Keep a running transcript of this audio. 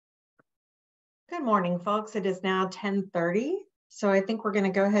Good morning, folks. It is now 10:30, so I think we're going to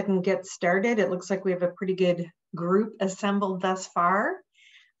go ahead and get started. It looks like we have a pretty good group assembled thus far.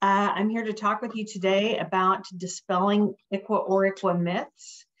 I'm here to talk with you today about dispelling ICWA ORICWA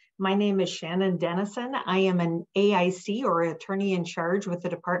myths. My name is Shannon Dennison. I am an AIC, or attorney in charge, with the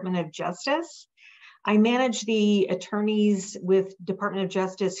Department of Justice. I manage the attorneys with Department of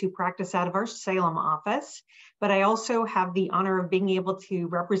Justice who practice out of our Salem office, but I also have the honor of being able to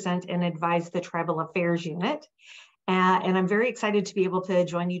represent and advise the Tribal Affairs Unit. And I'm very excited to be able to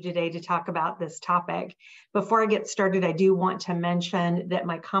join you today to talk about this topic. Before I get started, I do want to mention that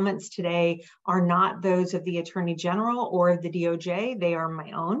my comments today are not those of the Attorney General or of the DOJ. They are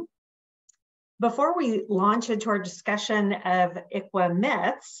my own. Before we launch into our discussion of ICWA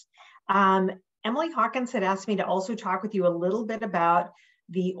myths, Emily Hawkins had asked me to also talk with you a little bit about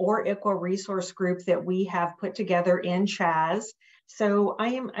the ORICWA resource group that we have put together in CHAZ. So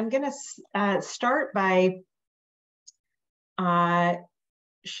I'm going to start by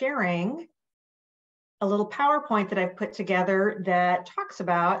sharing a little PowerPoint that I've put together that talks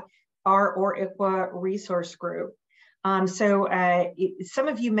about our ORICWA resource group. Some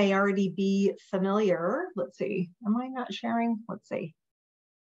of you may already be familiar. Let's see, am I not sharing? Let's see.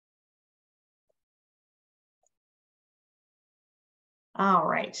 All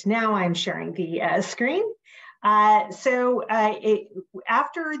right, now I'm sharing the screen. After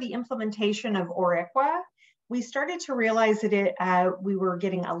the implementation of ORICWA, we started to realize that we were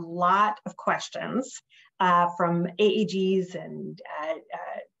getting a lot of questions from AAGs and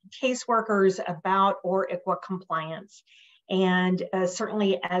caseworkers about ORICWA compliance. And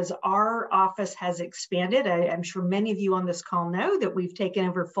certainly as our office has expanded, I'm sure many of you on this call know that we've taken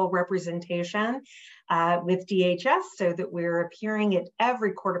over full representation with DHS, so that we're appearing at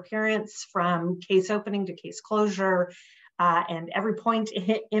every court appearance from case opening to case closure and every point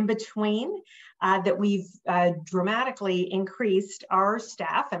in between, that we've dramatically increased our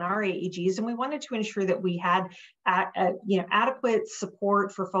staff and our AEGs, and we wanted to ensure that we had adequate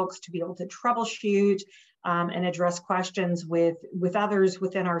support for folks to be able to troubleshoot and address questions with others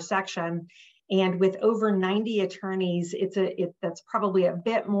within our section. And with over 90 attorneys, that's probably a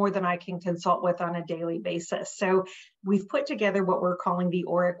bit more than I can consult with on a daily basis. So we've put together what we're calling the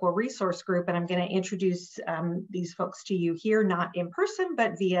ORICWA resource group, and I'm going to introduce these folks to you here, not in person,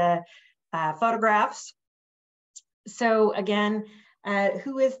 but via photographs. So again, what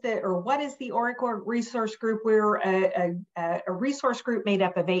is the ORICWA resource group? We're a resource group made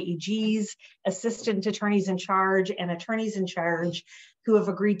up of AEGs, assistant attorneys in charge, and attorneys in charge who have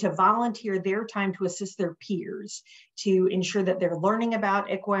agreed to volunteer their time to assist their peers to ensure that they're learning about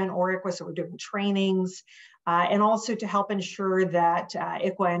ICWA and ORICWA, so we're doing trainings, and also to help ensure that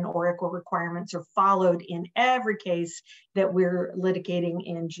ICWA and ORICWA requirements are followed in every case that we're litigating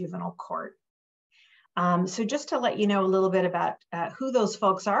in juvenile court. So just to let you know a little bit about who those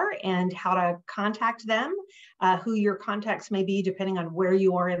folks are and how to contact them, who your contacts may be depending on where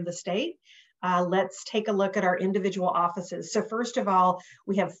you are in the state. Let's take a look at our individual offices. So first of all,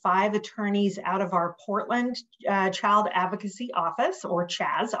 we have 5 attorneys out of our Portland Child Advocacy Office, or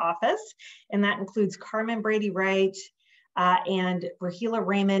CHAZ office, and that includes Carmen Brady-Wright, and Rahila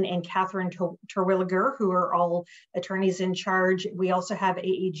Raymond and Catherine Terwilliger, who are all attorneys in charge. We also have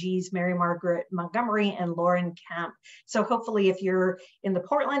AEGs Mary Margaret Montgomery and Lauren Kemp. So hopefully if you're in the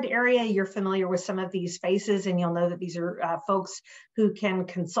Portland area, you're familiar with some of these faces, and you'll know that these are folks who can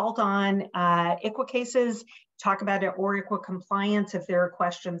consult on ICWA cases, talk about ORICWA compliance if there are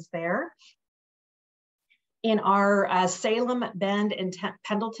questions there. In our Salem, Bend, and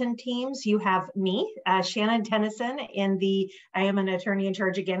Pendleton teams, you have me, Shannon Dennison, I am an attorney in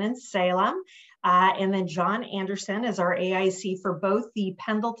charge again in Salem, and then John Anderson is our AIC for both the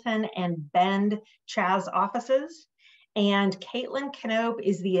Pendleton and Bend CHAZ offices. And Caitlin Knope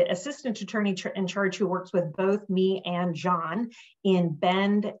is the assistant attorney in charge who works with both me and John in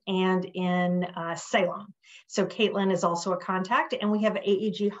Bend and in Salem. So Caitlin is also a contact, and we have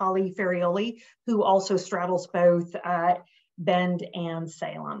AEG Holly Ferrioli, who also straddles both Bend and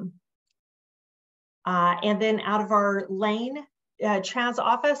Salem. And then out of our Lane CHAZ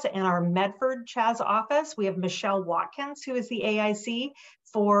office and our Medford CHAZ office, we have Michelle Watkins, who is the AIC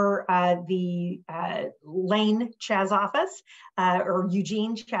for the Lane CHAZ office, or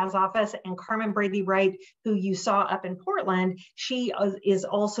Eugene CHAZ office, and Carmen Brady-Wright, who you saw up in Portland. She is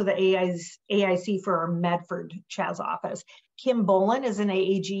also the AIC for our Medford CHAZ office. Kim Boland is an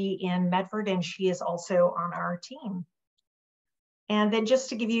AAG in Medford, and she is also on our team. And then just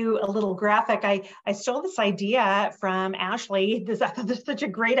to give you a little graphic, I stole this idea from Ashley. I thought this is such a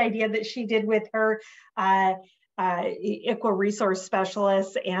great idea that she did with her ICWA resource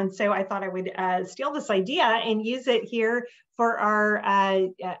specialist. And so I thought I would steal this idea and use it here for our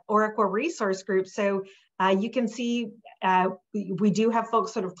ORICWA resource group. So you can see we do have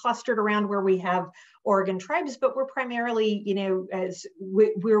folks sort of clustered around where we have Oregon tribes, but we're primarily,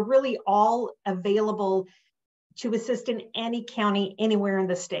 we're really all available to assist in any county anywhere in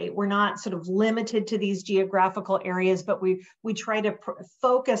the state. We're not sort of limited to these geographical areas, but we try to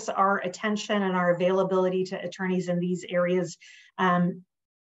focus our attention and our availability to attorneys in these areas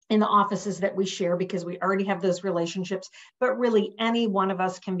in the offices that we share, because we already have those relationships. But really, any one of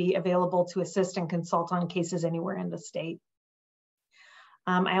us can be available to assist and consult on cases anywhere in the state.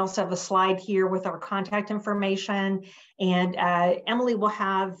 I also have a slide here with our contact information, and Emily will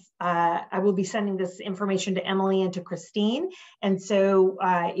have, I will be sending this information to Emily and to Christine. And so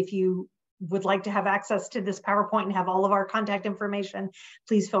if you would like to have access to this PowerPoint and have all of our contact information,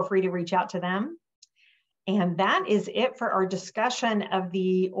 please feel free to reach out to them. And that is it for our discussion of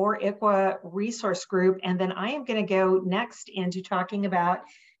the ORICWA resource group. And then I am going to go next into talking about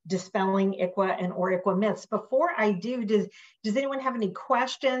dispelling ICWA and ORICWA myths. Before I do, does anyone have any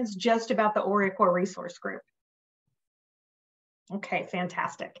questions just about the ORICWA resource group? Okay,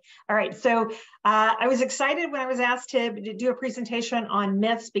 fantastic. All right, so I was excited when I was asked to do a presentation on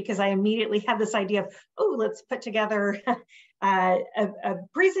myths, because I immediately had this idea of, oh, let's put together a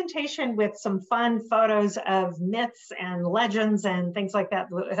presentation with some fun photos of myths and legends and things like that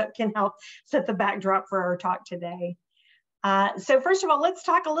that can help set the backdrop for our talk today. So first of all, let's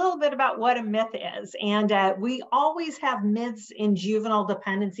talk a little bit about what a myth is. And we always have myths in juvenile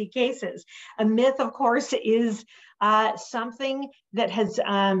dependency cases. A myth, of course, is something that has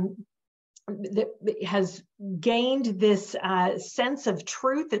gained this sense of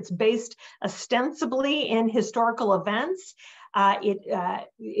truth that's based ostensibly in historical events.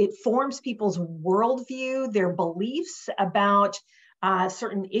 It forms people's worldview, their beliefs about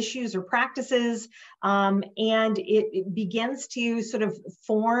certain issues or practices, and it begins to sort of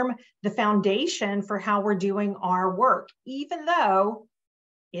form the foundation for how we're doing our work, even though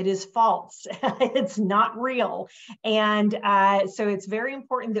it is false. It's not real. And so it's very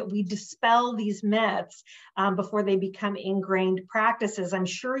important that we dispel these myths before they become ingrained practices. I'm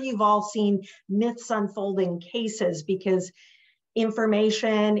sure you've all seen myths unfolding cases, because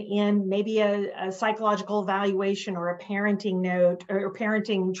information in maybe a psychological evaluation or a parenting note or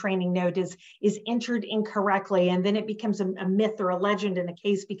parenting training note is entered incorrectly, and then it becomes a myth or a legend in a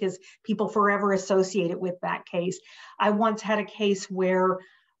case because people forever associate it with that case. I once had a case where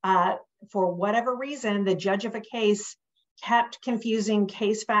for whatever reason, the judge of a case kept confusing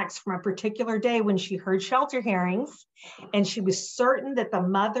case facts from a particular day when she heard shelter hearings, and she was certain that the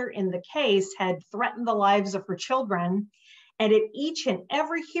mother in the case had threatened the lives of her children. And at each and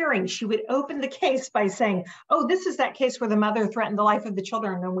every hearing, she would open the case by saying, oh, this is that case where the mother threatened the life of the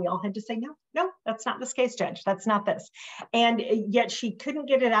children. And we all had to say, no, that's not this case, Judge. That's not this. And yet she couldn't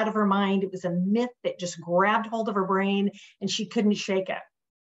get it out of her mind. It was a myth that just grabbed hold of her brain, and she couldn't shake it.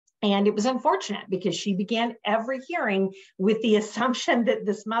 And it was unfortunate, because she began every hearing with the assumption that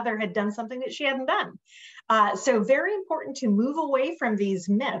this mother had done something that she hadn't done. So very important to move away from these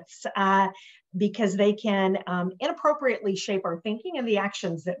myths, because they can inappropriately shape our thinking and the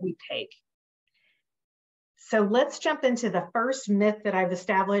actions that we take. So let's jump into the first myth that I've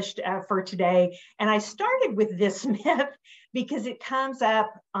established for today. And I started with this myth because it comes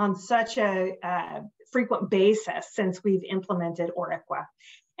up on such a frequent basis since we've implemented ORICWA.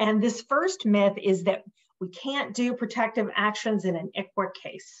 And this first myth is that we can't do protective actions in an ICWA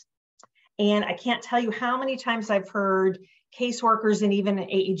case. And I can't tell you how many times I've heard caseworkers and even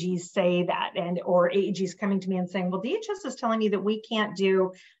AAGs say that, or AAGs coming to me and saying, well, DHS is telling me that we can't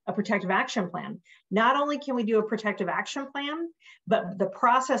do a protective action plan. Not only can we do a protective action plan, but the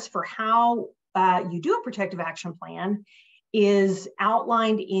process for how you do a protective action plan is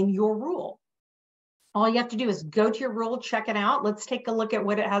outlined in your rule. All you have to do is go to your rule, check it out. Let's take a look at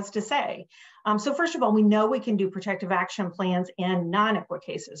what it has to say. So first of all, we know we can do protective action plans in non-ICWA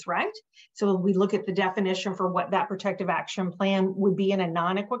cases, right? So we look at the definition for what that protective action plan would be in a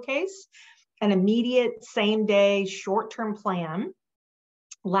non-ICWA case: an immediate, same-day, short-term plan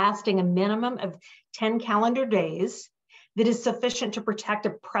lasting a minimum of 10 calendar days that is sufficient to protect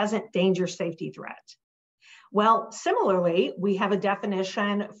a present danger safety threat. Well, similarly, we have a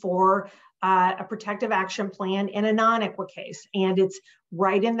definition for a protective action plan in a non-ICWA case, and it's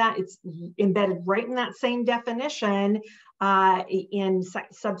right in that, it's embedded right in that same definition in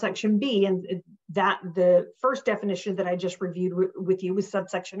subsection B, and that the first definition that I just reviewed with you was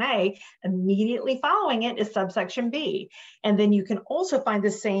subsection A. Immediately following it is subsection B, and then you can also find the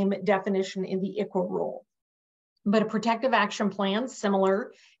same definition in the ICWA rule. But a protective action plan,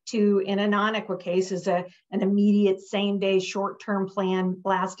 similar to in a non-ICWA case, is an immediate same-day short-term plan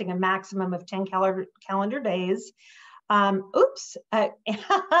lasting a maximum of 10 calendar days. I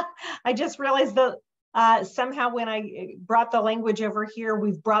just realized that somehow when I brought the language over here,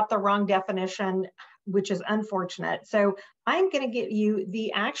 we've brought the wrong definition, which is unfortunate. So I'm going to give you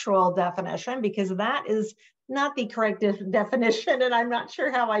the actual definition because that is not the correct definition, and I'm not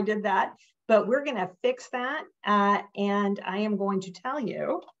sure how I did that. But we're going to fix that, and I am going to tell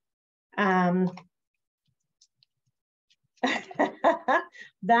you.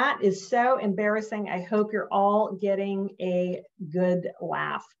 That is so embarrassing. I hope you're all getting a good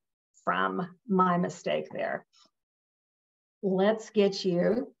laugh from my mistake there. Let's get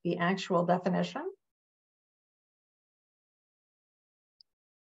you the actual definition.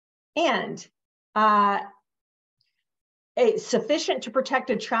 And sufficient to protect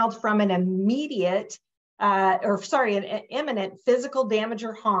a child from an immediate, an imminent physical damage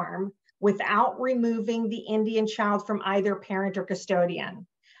or harm without removing the Indian child from either parent or custodian.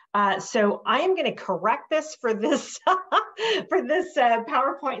 So I am going to correct this for this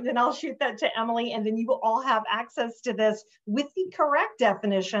PowerPoint, and then I'll shoot that to Emily, and then you will all have access to this with the correct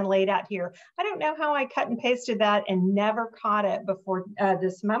definition laid out here. I don't know how I cut and pasted that and never caught it before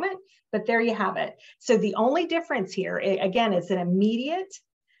this moment, but there you have it. So the only difference here, again, it's an immediate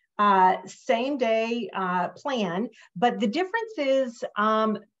same day plan, but the difference is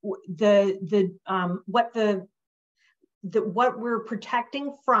what we're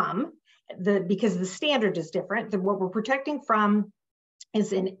protecting from, because the standard is different, what we're protecting from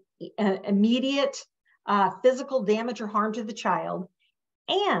is an immediate physical damage or harm to the child.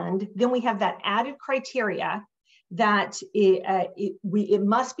 And then we have that added criteria that it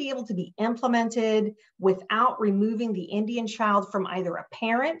must be able to be implemented without removing the Indian child from either a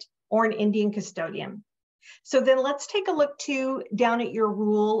parent or an Indian custodian. So then let's take a look down at your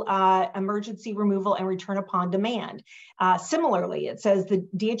rule, emergency removal and return upon demand. Similarly, it says the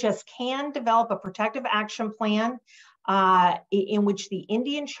DHS can develop a protective action plan in which the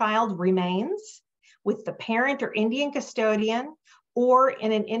Indian child remains with the parent or Indian custodian, or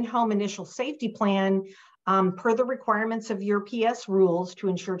in an in-home initial safety plan per the requirements of your PS rules to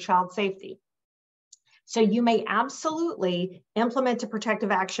ensure child safety. So you may absolutely implement a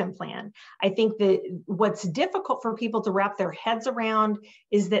protective action plan. I think that what's difficult for people to wrap their heads around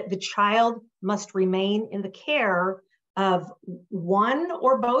is that the child must remain in the care of one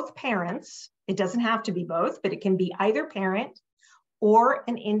or both parents. It doesn't have to be both, but it can be either parent or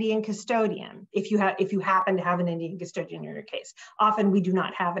an Indian custodian, if you happen to have an Indian custodian in your case. Often we do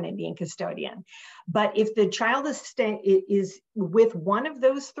not have an Indian custodian. But if the child is with one of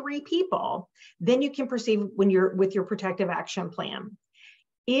those three people, then you can proceed with your protective action plan.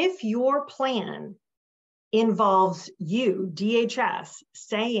 If your plan involves you, DHS,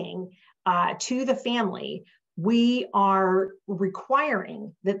 saying to the family, we are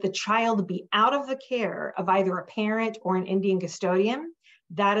requiring that the child be out of the care of either a parent or an Indian custodian,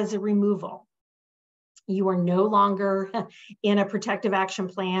 that is a removal. You are no longer in a protective action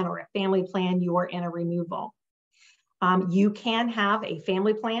plan or a family plan, you are in a removal. You can have a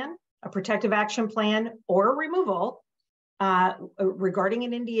family plan, a protective action plan, or a removal regarding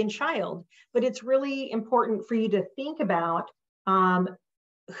an Indian child, but it's really important for you to think about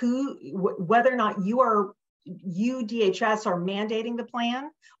whether or not you, DHS, are mandating the plan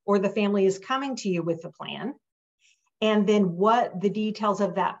or the family is coming to you with the plan, and then what the details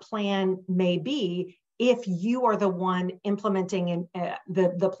of that plan may be if you are the one implementing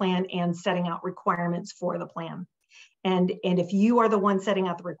the plan and setting out requirements for the plan. And if you are the one setting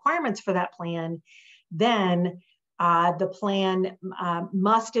out the requirements for that plan, then the plan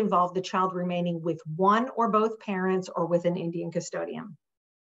must involve the child remaining with one or both parents or with an Indian custodian.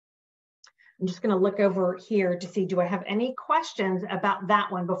 I'm just going to look over here to see, do I have any questions about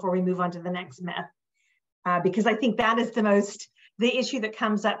that one before we move on to the next myth? Because I think that is the issue that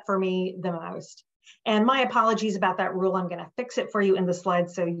comes up for me the most. And my apologies about that rule. I'm going to fix it for you in the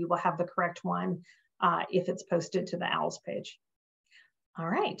slides so you will have the correct one if it's posted to the OWLS page. All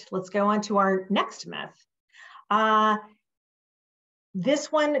right, let's go on to our next myth.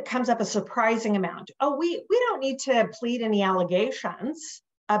 This one comes up a surprising amount. Oh, we don't need to plead any allegations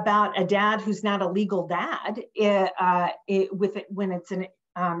about a dad who's not a legal dad when it's an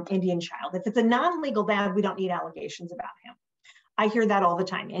Indian child. If it's a non-legal dad, we don't need allegations about him. I hear that all the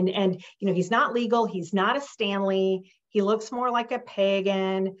time. And you know, he's not legal, he's not a Stanley, he looks more like a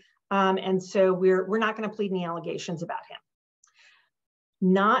pagan, and so we're not going to plead any allegations about him.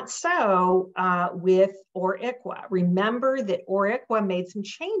 Not so with ORICWA. Remember that ORICWA made some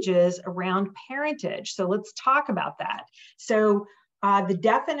changes around parentage. So let's talk about that. So the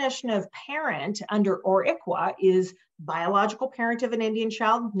definition of parent under ORICWA is biological parent of an Indian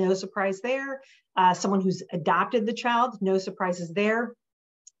child, no surprise there. Someone who's adopted the child, no surprises there.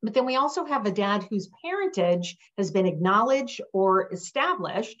 But then we also have a dad whose parentage has been acknowledged or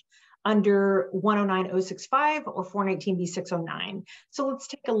established under 109.065 or 419B609. So let's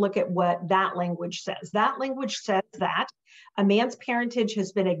take a look at what that language says. That language says that a man's parentage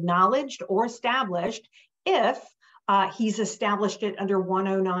has been acknowledged or established if he's established it under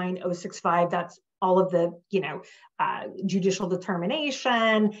 109.065. That's all of the, judicial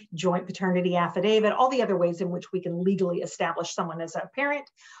determination, joint paternity affidavit, all the other ways in which we can legally establish someone as a parent.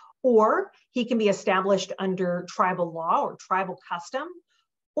 Or he can be established under tribal law or tribal custom.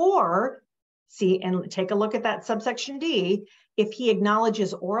 Or, see, and take a look at that subsection D, if he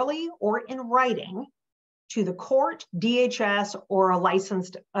acknowledges orally or in writing to the court, DHS, or a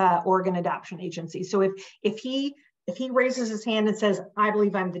licensed organ adoption agency. So if he raises his hand and says, I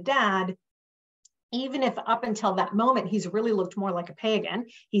believe I'm the dad, even if up until that moment he's really looked more like a pagan,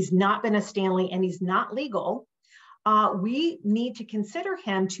 he's not been a Stanley, and he's not legal, we need to consider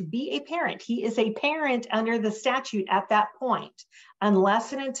him to be a parent. He is a parent under the statute at that point,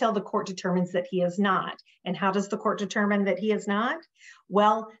 unless and until the court determines that he is not. And how does the court determine that he is not?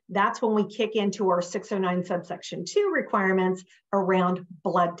 Well, that's when we kick into our 609 subsection 2 requirements around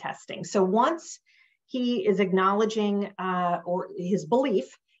blood testing. So once he is acknowledging or his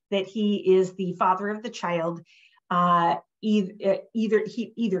belief that he is the father of the child, either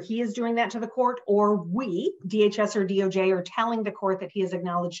he is doing that to the court, or we, DHS or DOJ, are telling the court that he has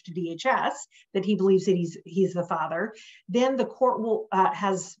acknowledged to DHS that he believes that he's the father. Then the court will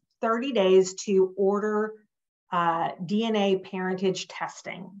has 30 days to order DNA parentage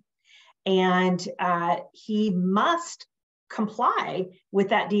testing, and he must comply with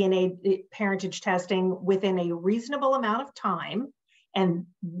that DNA parentage testing within a reasonable amount of time. And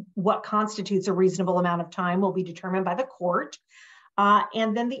what constitutes a reasonable amount of time will be determined by the court.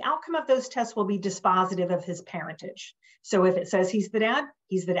 And then the outcome of those tests will be dispositive of his parentage. So if it says he's the dad,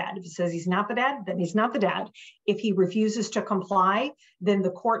 he's the dad. If it says he's not the dad, then he's not the dad. If he refuses to comply, then the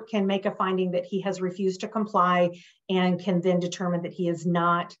court can make a finding that he has refused to comply and can then determine that he is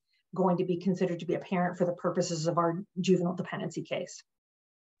not going to be considered to be a parent for the purposes of our juvenile dependency case.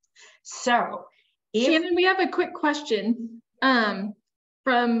 So Shannon, we have a quick question.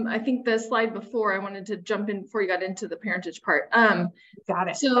 From, I think, the slide before. I wanted to jump in before you got into the parentage part. Got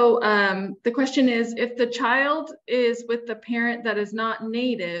it. So the question is, if the child is with the parent that is not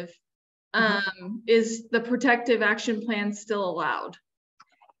native, is the protective action plan still allowed?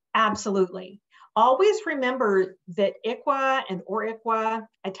 Absolutely. Always remember that ICWA and ORICWA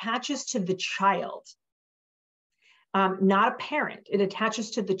attaches to the child, not a parent. It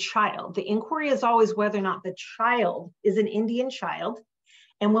attaches to the child. The inquiry is always whether or not the child is an Indian child.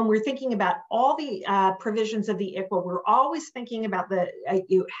 And when we're thinking about all the provisions of the ICWA, we're always thinking about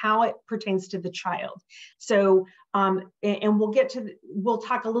how it pertains to the child. So, and we'll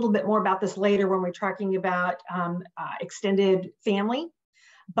talk a little bit more about this later when we're talking about extended family.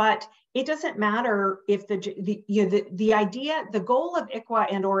 But it doesn't matter if the goal of ICWA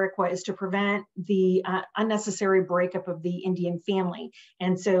and ORICWA is to prevent the unnecessary breakup of the Indian family.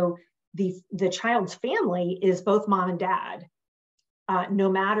 And so the child's family is both mom and dad.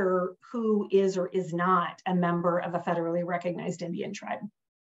 No matter who is or is not a member of a federally recognized Indian tribe.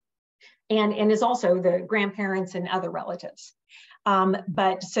 And is also the grandparents and other relatives.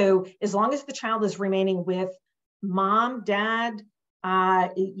 But so as long as the child is remaining with mom, dad, a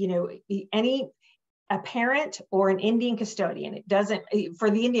parent or an Indian custodian, it doesn't, for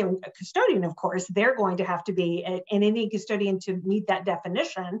the Indian custodian, of course, they're going to have to be, an Indian custodian to meet that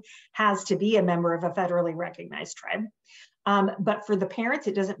definition has to be a member of a federally recognized tribe. But for the parents,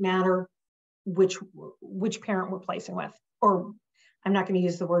 it doesn't matter which parent we're placing with, or I'm not going to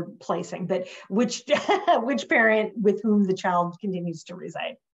use the word placing, but which parent with whom the child continues to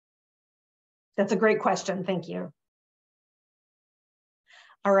reside. That's a great question. Thank you.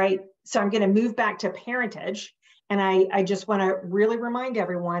 All right, so I'm going to move back to parentage. And I just want to really remind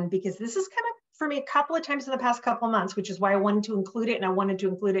everyone, because this is kind of for me a couple of times in the past couple of months, which is why I wanted to include it. And I wanted to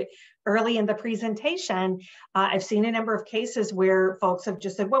include it early in the presentation. I've seen a number of cases where folks have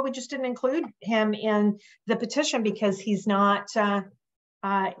just said, well, we just didn't include him in the petition because he's not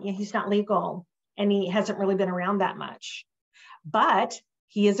legal and he hasn't really been around that much. But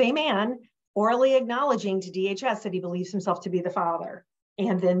he is a man orally acknowledging to DHS that he believes himself to be the father.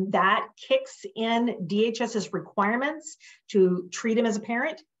 And then that kicks in DHS's requirements to treat him as a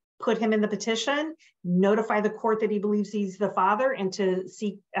parent, put him in the petition, notify the court that he believes he's the father, and to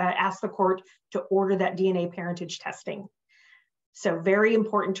ask the court to order that DNA parentage testing. So very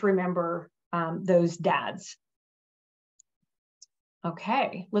important to remember those dads.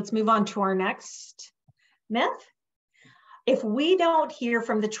 Okay, let's move on to our next myth. If we don't hear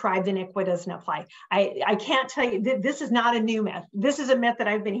from the tribe, then ICWA doesn't apply. I can't tell you, this is not a new myth. This is a myth that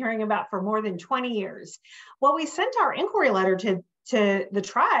I've been hearing about for more than 20 years. Well, we sent our inquiry letter to the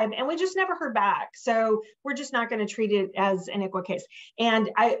tribe and we just never heard back. So we're just not going to treat it as an ICWA case.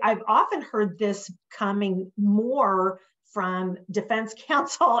 And I've often heard this coming more from defense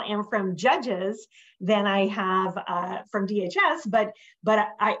counsel and from judges than I have from DHS, but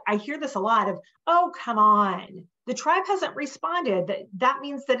I hear this a lot of, oh, come on, the tribe hasn't responded. That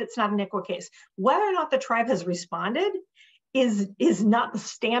means that it's not an ICWA case. Whether or not the tribe has responded is not the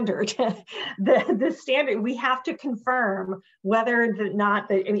standard. the standard, we have to confirm whether or not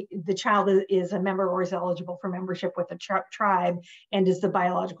the child is a member or is eligible for membership with the tribe and is the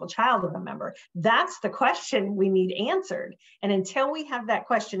biological child of a member. That's the question we need answered. And until we have that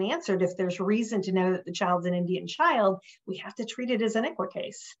question answered, if there's reason to know that the child's an Indian child, we have to treat it as an ICWA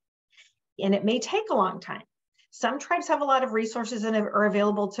case. And it may take a long time. Some tribes have a lot of resources and are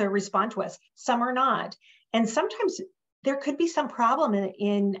available to respond to us. Some are not. And sometimes there could be some problem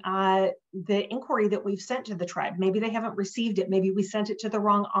in the inquiry that we've sent to the tribe. Maybe they haven't received it. Maybe we sent it to the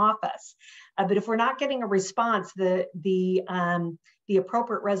wrong office. But if we're not getting a response, the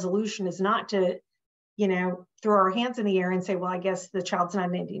appropriate resolution is not to, throw our hands in the air and say, well, I guess the child's not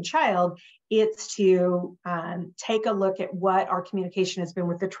an Indian child. It's to take a look at what our communication has been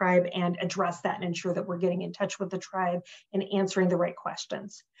with the tribe and address that and ensure that we're getting in touch with the tribe and answering the right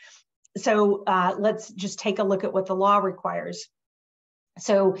questions. So let's just take a look at what the law requires.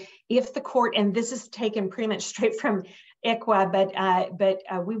 So if the court, and this is taken pretty much straight from ICWA,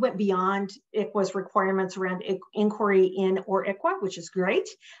 but we went beyond ICWA's requirements around inquiry in ORICWA, which is great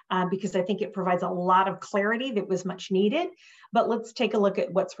because I think it provides a lot of clarity that was much needed. But let's take a look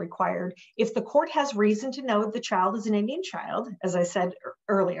at what's required. If the court has reason to know the child is an Indian child, as I said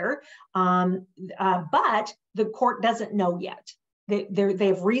earlier, but the court doesn't know yet. They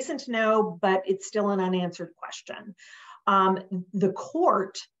have reason to know, but it's still an unanswered question. The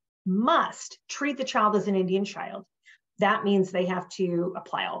court must treat the child as an Indian child. That means they have to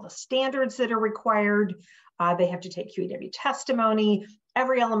apply all the standards that are required. They have to take QEW testimony.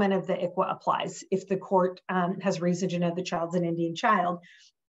 Every element of the ICWA applies if the court has reason to know the child's an Indian child.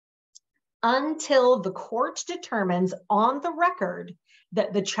 Until the court determines on the record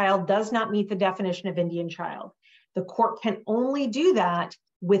that the child does not meet the definition of Indian child. The court can only do that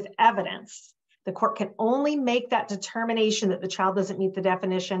with evidence. The court can only make that determination that the child doesn't meet the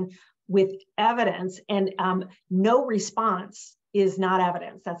definition with evidence, and no response is not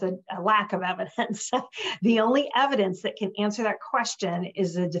evidence. That's a lack of evidence. The only evidence that can answer that question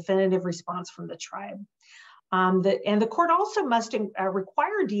is a definitive response from the tribe. And the court also must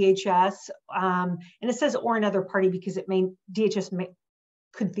require DHS, and it says or another party because DHS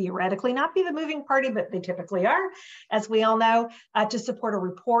could theoretically not be the moving party, but they typically are, as we all know, to support a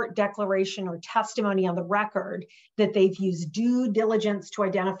report, declaration, or testimony on the record that they've used due diligence to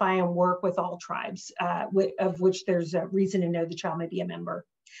identify and work with all tribes, of which there's a reason to know the child may be a member.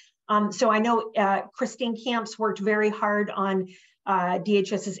 So I know Christine Camps worked very hard on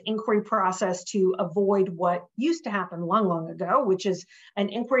DHS's inquiry process to avoid what used to happen long ago, which is an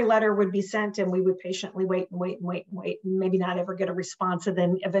inquiry letter would be sent and we would patiently wait and maybe not ever get a response. And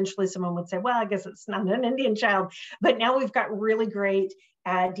then eventually someone would say, well, I guess it's not an Indian child. But now we've got really great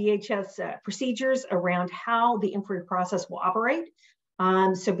DHS procedures around how the inquiry process will operate.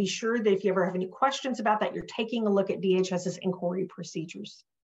 So be sure that if you ever have any questions about that, you're taking a look at DHS's inquiry procedures.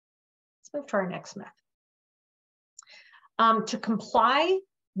 Let's move to our next myth. To comply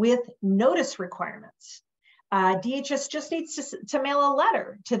with notice requirements, DHS just needs to mail a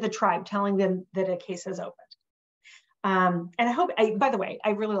letter to the tribe telling them that a case has opened. And I hope, by the way, I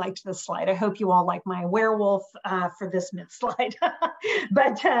really liked this slide. I hope you all like my werewolf for this myth slide.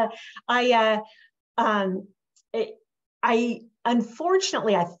 But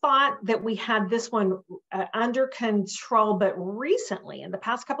unfortunately, I thought that we had this one under control, but recently, in the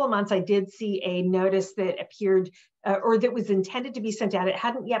past couple of months, I did see a notice that appeared or that was intended to be sent out. It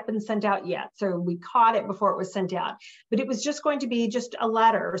hadn't yet been sent out yet, so we caught it before it was sent out. But it was just going to be just a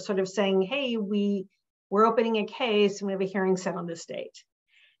letter sort of saying, hey, we're opening a case and we have a hearing set on this date.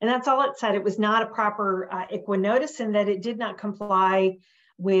 And that's all it said. It was not a proper ICWA notice, and that it did not comply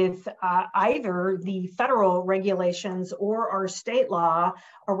with either the federal regulations or our state law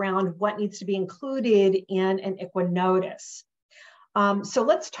around what needs to be included in an ICWA notice. So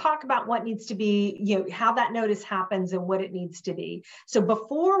let's talk about what needs to be, how that notice happens and what it needs to be. So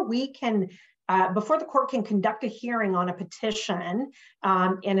before we can, before the court can conduct a hearing on a petition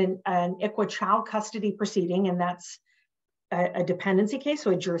in an ICWA child custody proceeding, and that's a dependency case,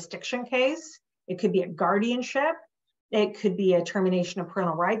 so a jurisdiction case, it could be a guardianship, it could be a termination of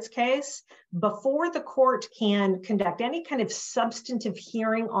parental rights case. Before the court can conduct any kind of substantive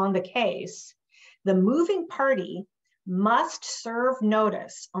hearing on the case, the moving party must serve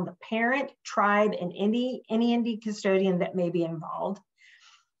notice on the parent, tribe, and any Indian custodian that may be involved.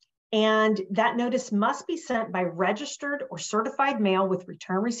 And that notice must be sent by registered or certified mail with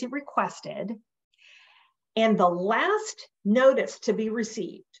return receipt requested. And the last notice to be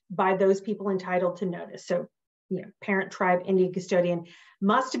received by those people entitled to notice, so parent, tribe, Indian custodian,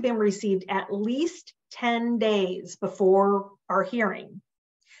 must have been received at least 10 days before our hearing.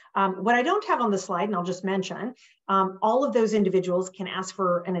 What I don't have on the slide, and I'll just mention, all of those individuals can ask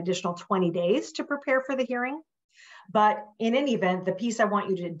for an additional 20 days to prepare for the hearing. But in any event, the piece I want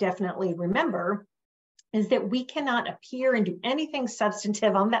you to definitely remember is that we cannot appear and do anything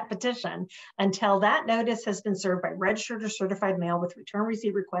substantive on that petition until that notice has been served by registered or certified mail with return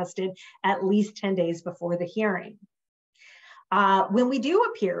receipt requested at least 10 days before the hearing. When we do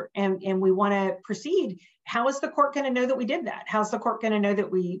appear and we want to proceed, how is the court going to know that we did that? How's the court going to know that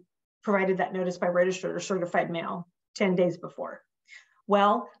we provided that notice by registered or certified mail 10 days before?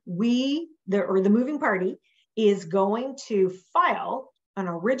 Well, the moving party is going to file an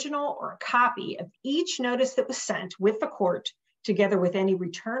original or a copy of each notice that was sent with the court, together with any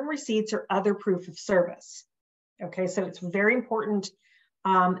return receipts or other proof of service. Okay, so it's very important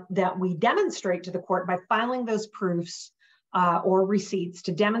that we demonstrate to the court by filing those proofs or receipts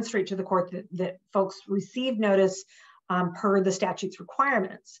to demonstrate to the court that folks received notice per the statute's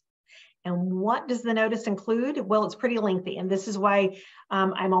requirements. And what does the notice include? Well, it's pretty lengthy. And this is why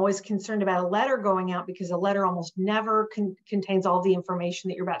I'm always concerned about a letter going out, because a letter almost never contains all the information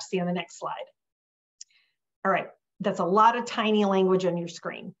that you're about to see on the next slide. All right, that's a lot of tiny language on your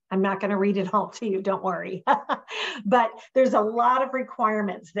screen. I'm not going to read it all to you, don't worry. But there's a lot of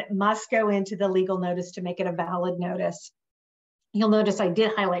requirements that must go into the legal notice to make it a valid notice. You'll notice I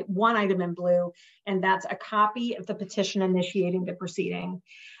did highlight one item in blue, and that's a copy of the petition initiating the proceeding.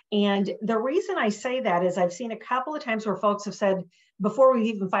 And the reason I say that is I've seen a couple of times where folks have said, before we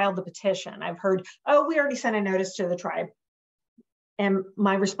even filed the petition, I've heard, oh, we already sent a notice to the tribe. And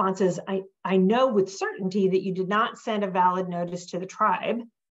my response is, I know with certainty that you did not send a valid notice to the tribe,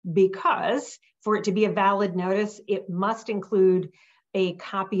 because for it to be a valid notice, it must include a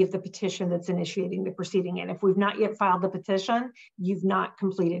copy of the petition that's initiating the proceeding. And if we've not yet filed the petition, you've not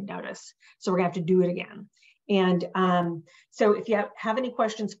completed notice. So we're gonna have to do it again. And so if you have any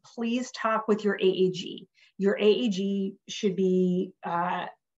questions, please talk with your AAG. Your AAG should be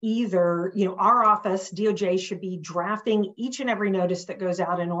either, our office, DOJ, should be drafting each and every notice that goes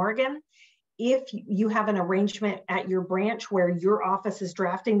out in Oregon. If you have an arrangement at your branch where your office is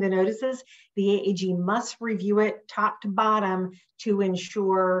drafting the notices, the AAG must review it top to bottom to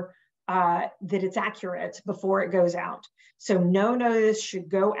ensure that it's accurate before it goes out. So no notice should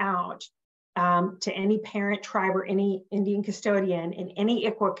go out to any parent, tribe, or any Indian custodian in any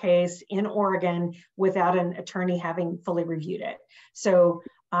ICWA case in Oregon without an attorney having fully reviewed it. So,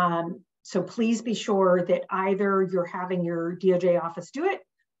 so please be sure that either you're having your DOJ office do it,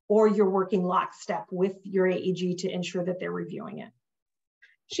 or you're working lockstep with your AEG to ensure that they're reviewing it.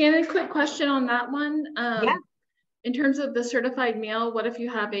 Shannon, quick question on that one. Yeah. In terms of the certified mail, what if you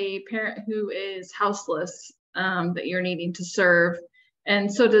have a parent who is houseless that you're needing to serve?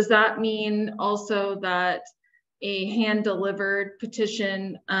 And so does that mean also that a hand-delivered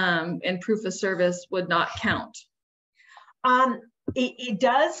petition and proof of service would not count? It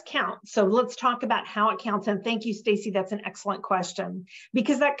does count. So let's talk about how it counts. And thank you, Stacy. That's an excellent question,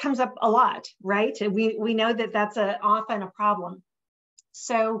 because that comes up a lot, right? We know that that's often a problem.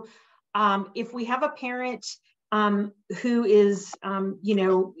 So if we have a parent who is,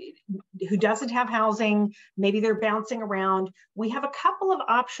 who doesn't have housing, maybe they're bouncing around, we have a couple of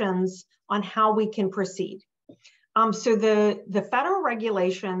options on how we can proceed. So the federal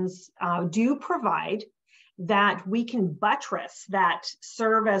regulations do provide that we can buttress that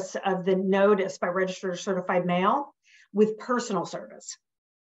service of the notice by registered or certified mail with personal service.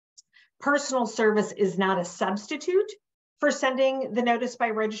 Personal service is not a substitute for sending the notice by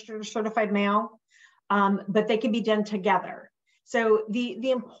registered or certified mail, but they can be done together. So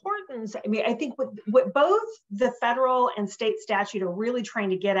the importance, I mean, I think what both the federal and state statute are really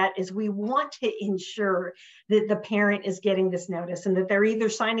trying to get at is we want to ensure that the parent is getting this notice and that they're either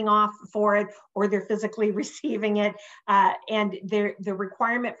signing off for it or they're physically receiving it. And the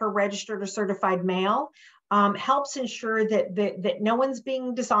requirement for registered or certified mail helps ensure that no one's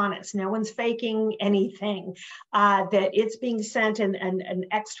being dishonest, no one's faking anything, that it's being sent and an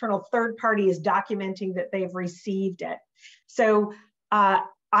external third party is documenting that they've received it. So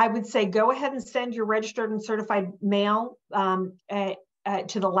I would say go ahead and send your registered and certified mail to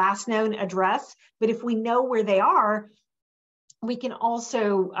the last known address. But if we know where they are, we can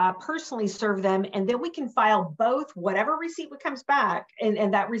also personally serve them, and then we can file both whatever receipt comes back,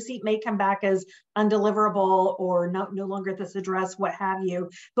 and that receipt may come back as undeliverable or no longer at this address, what have you.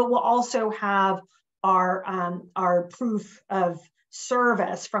 But we'll also have our proof of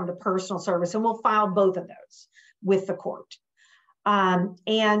service from the personal service, and we'll file both of those with the court.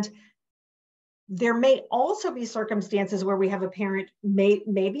 And there may also be circumstances where we have a parent,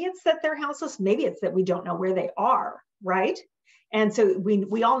 maybe it's that they're houseless, maybe it's that we don't know where they are, right? And so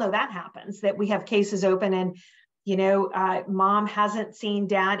we all know that happens, that we have cases open and, you know, mom hasn't seen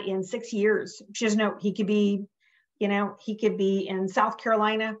dad in 6 years. She doesn't know, he could be, you know, he could be in South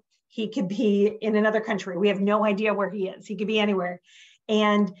Carolina. He could be in another country. We have no idea where he is. He could be anywhere.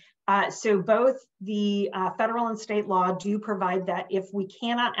 And so both the federal and state law do provide that if we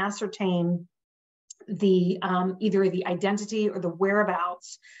cannot ascertain the either the identity or the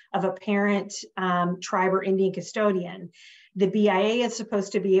whereabouts of a parent, tribe, or Indian custodian, the BIA is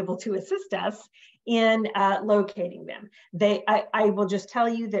supposed to be able to assist us in locating them. I will just tell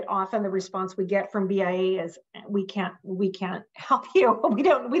you that often the response we get from BIA is, we can't help you. We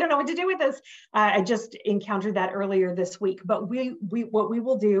don't know what to do with this. I just encountered that earlier this week. But what we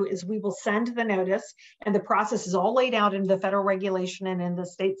will do is we will send the notice, and the process is all laid out in the federal regulation and in the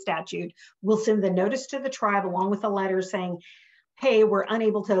state statute. We'll send the notice to the tribe along with a letter saying, hey, we're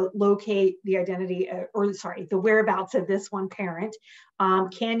unable to locate the identity, the whereabouts of this one parent.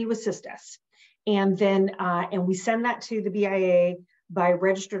 Can you assist us? And then, and we send that to the BIA by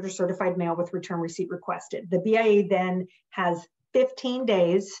registered or certified mail with return receipt requested. The BIA then has 15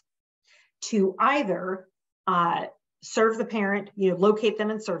 days to either serve the parent, locate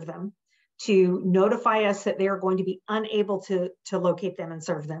them and serve them, to notify us that they are going to be unable to locate them and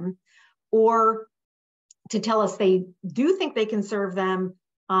serve them, or to tell us they do think they can serve them,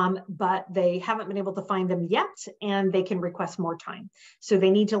 but they haven't been able to find them yet, and they can request more time. So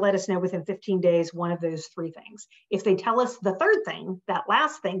they need to let us know within 15 days, one of those three things. If they tell us the third thing, that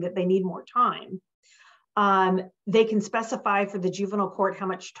last thing, that they need more time, they can specify for the juvenile court how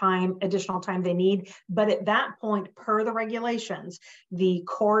much time, additional time they need. But at that point, per the regulations, the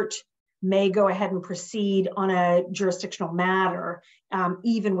court may go ahead and proceed on a jurisdictional matter,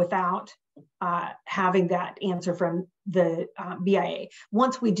 even without having that answer from the BIA.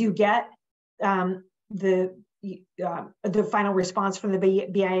 Once we do get the final response from the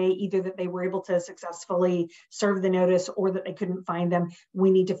BIA, either that they were able to successfully serve the notice or that they couldn't find them,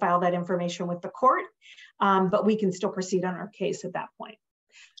 we need to file that information with the court, but we can still proceed on our case at that point.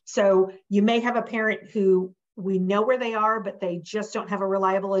 So you may have a parent who we know where they are, but they just don't have a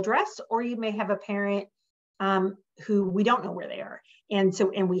reliable address, or you may have a parent who we don't know where they are. And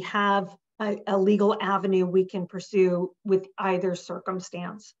we have a legal avenue we can pursue with either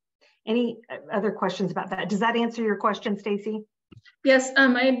circumstance. Any other questions about that? Does that answer your question, Stacy? Yes, I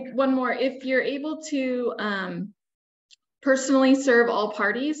had one more. If you're able to personally serve all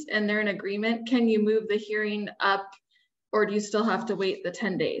parties and they're in agreement, can you move the hearing up, or do you still have to wait the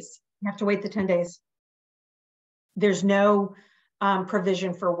 10 days? You have to wait the 10 days. There's no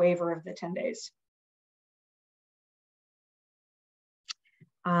provision for a waiver of the 10 days.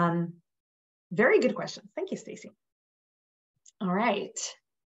 Very good question. Thank you, Stacy. All right.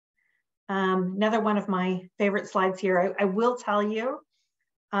 Another one of my favorite slides here. I will tell you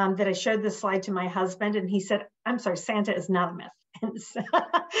that I showed this slide to my husband, and he said, I'm sorry, Santa is not a myth.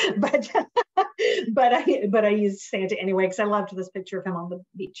 but I used Santa anyway, because I loved this picture of him on the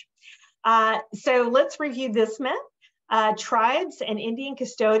beach. So let's review this myth. Tribes and Indian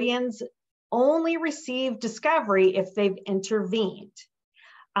custodians only receive discovery if they've intervened.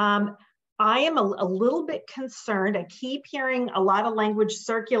 I am a little bit concerned. I keep hearing a lot of language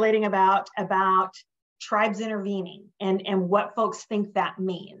circulating about tribes intervening and what folks think that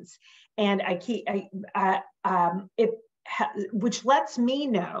means. And which lets me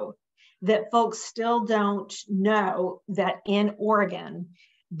know that folks still don't know that in Oregon,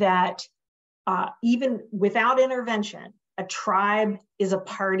 that even without intervention, a tribe is a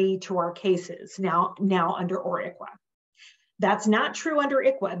party to our cases now under ORICWA. That's not true under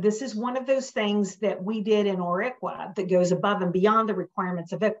ICWA. This is one of those things that we did in ORICWA that goes above and beyond the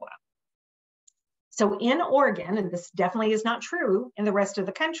requirements of ICWA. So in Oregon, and this definitely is not true in the rest of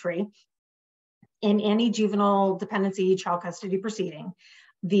the country, in any juvenile dependency child custody proceeding,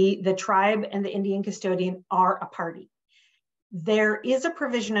 the tribe and the Indian custodian are a party. There is a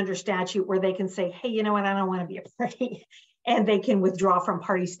provision under statute where they can say, hey, you know what, I don't want to be a party, and they can withdraw from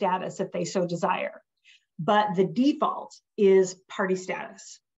party status if they so desire. But the default is party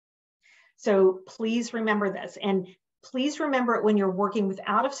status. So please remember this, and please remember it when you're working with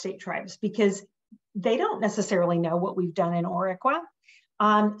out-of-state tribes, because they don't necessarily know what we've done in ORICWA.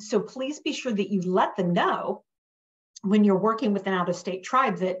 So please be sure that you let them know when you're working with an out-of-state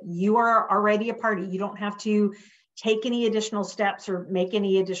tribe that you are already a party. You don't have to take any additional steps or make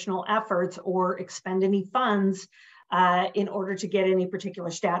any additional efforts or expend any funds in order to get any particular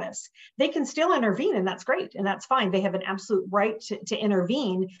status. They can still intervene, and that's great, and that's fine. They have an absolute right to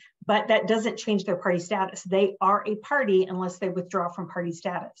intervene, but that doesn't change their party status. They are a party unless they withdraw from party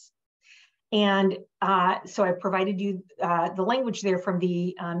status. And so I provided you the language there from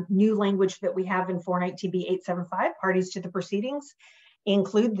the new language that we have in 419B 875, parties to the proceedings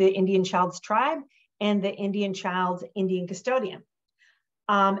include the Indian child's tribe and the Indian child's Indian custodian.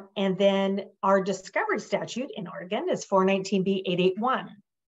 And then our discovery statute in Oregon is 419B 881.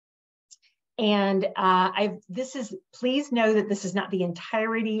 And please know that this is not the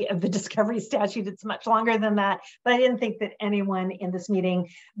entirety of the discovery statute. It's much longer than that, but I didn't think that anyone in this meeting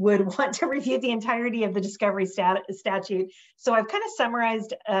would want to review the entirety of the discovery statute. So I've kind of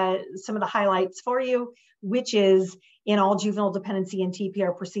summarized some of the highlights for you, which is in all juvenile dependency and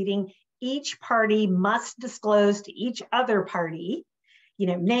TPR proceeding, each party must disclose to each other party,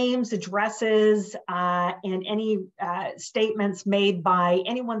 names, addresses, and any statements made by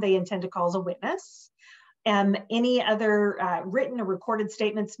anyone they intend to call as a witness, and any other written or recorded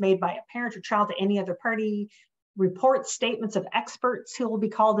statements made by a parent or child to any other party, reports, statements of experts who will be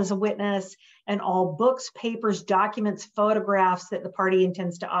called as a witness, and all books, papers, documents, photographs that the party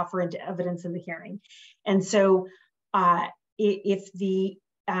intends to offer into evidence in the hearing. And so if we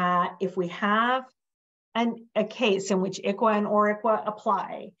have a case in which ICWA and ORICWA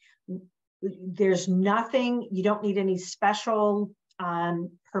apply, there's nothing, you don't need any special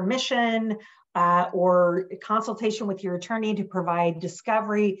permission or consultation with your attorney to provide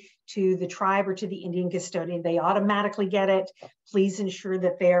discovery to the tribe or to the Indian custodian. They automatically get it. Please ensure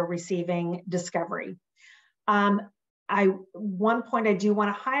that they are receiving discovery. One point I do want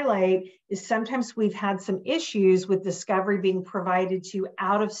to highlight is sometimes we've had some issues with discovery being provided to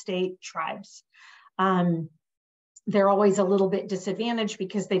out-of-state tribes. They're always a little bit disadvantaged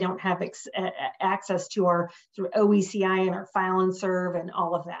because they don't have access to our OECI and our file and serve and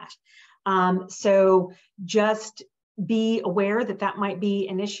all of that. So just be aware that that might be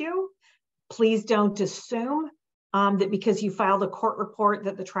an issue. Please don't assume that because you filed a court report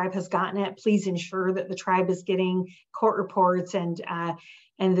that the tribe has gotten it. Please ensure that the tribe is getting court reports, and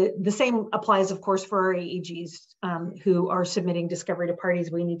the same applies, of course, for our AEGs who are submitting discovery to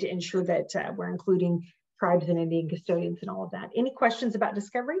parties. We need to ensure that we're including tribes and Indian custodians and all of that. Any questions about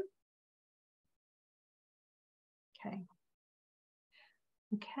discovery?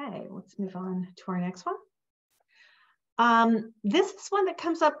 Okay, let's move on to our next one. This is one that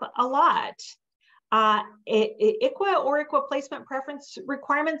comes up a lot. ICWA or ORICWA placement preference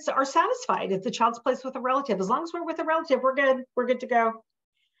requirements are satisfied if the child's placed with a relative. As long as we're with a relative, we're good. We're good to go.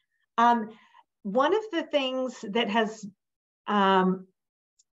 One of the things that has been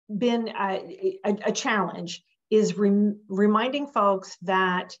a challenge is reminding folks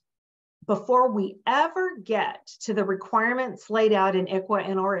that before we ever get to the requirements laid out in ICWA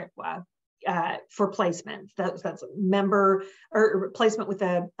and ORICWA for placement, that's member or placement with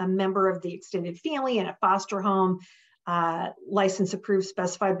a member of the extended family in a foster home, license approved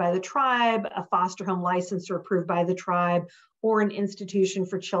specified by the tribe, a foster home license or approved by the tribe, or an institution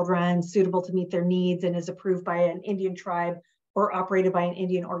for children suitable to meet their needs and is approved by an Indian tribe or operated by an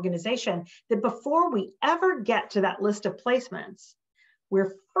Indian organization, that before we ever get to that list of placements,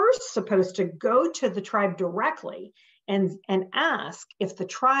 we're first supposed to go to the tribe directly and ask if the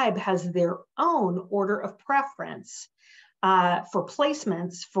tribe has their own order of preference for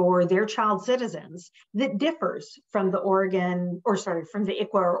placements for their child citizens that differs from the from the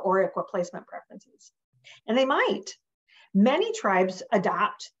ICWA or ORICWA placement preferences. And they might. Many tribes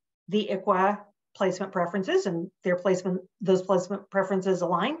adopt the ICWA placement preferences and those placement preferences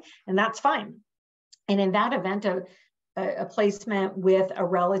align, and that's fine. And in that event, a placement with a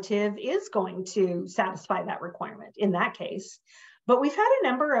relative is going to satisfy that requirement in that case. But we've had a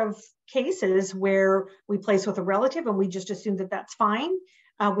number of cases where we place with a relative and we just assume that that's fine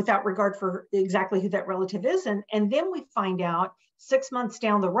without regard for exactly who that relative is. And then we find out 6 months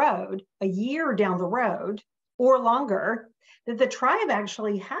down the road, a year down the road, or longer, that the tribe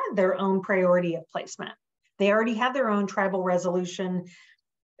actually had their own priority of placement. They already had their own tribal resolution.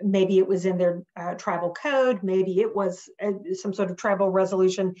 Maybe it was in their tribal code. Maybe it was some sort of tribal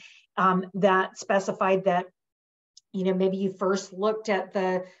resolution that specified that, you know, maybe you first looked at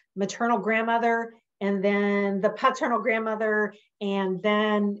the maternal grandmother and then the paternal grandmother, and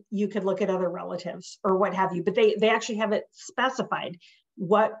then you could look at other relatives or what have you. But they actually have it specified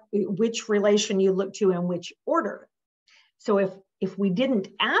which relation you look to in which order. So if we didn't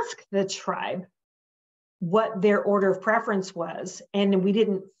ask the tribe what their order of preference was, and we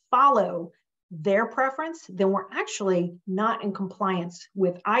didn't follow their preference, then we're actually not in compliance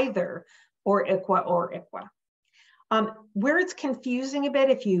with either ORICWA or ICWA. Where it's confusing a bit,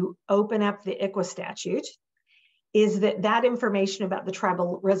 if you open up the ICWA statute, is that information about the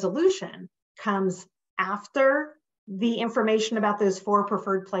tribal resolution comes after the information about those 4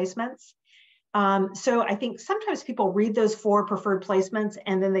 preferred placements. So I think sometimes people read those 4 preferred placements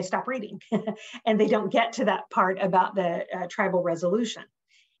and then they stop reading and they don't get to that part about the tribal resolution.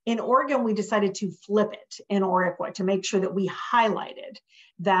 In Oregon, we decided to flip it in ORICWA to make sure that we highlighted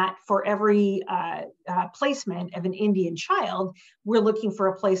that for every placement of an Indian child, we're looking for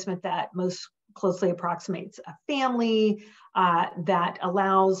a placement that most closely approximates a family, that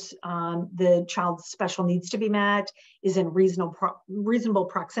allows the child's special needs to be met, is in reasonable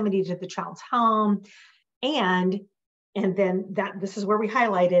proximity to the child's home, and then this is where we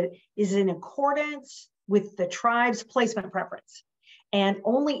highlighted, is in accordance with the tribe's placement preference. And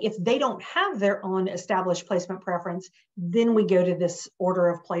only if they don't have their own established placement preference, then we go to this order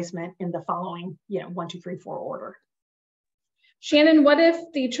of placement in the following, 1, 2, 3, 4 order. Shannon, what if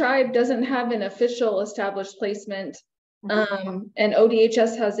the tribe doesn't have an official established placement, and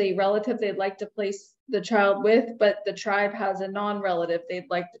ODHS has a relative they'd like to place the child with, but the tribe has a non-relative they'd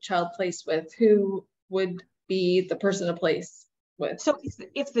like the child placed with? Who would be the person to place with? So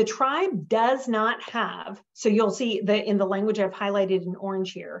if the tribe does not have, so you'll see in the language I've highlighted in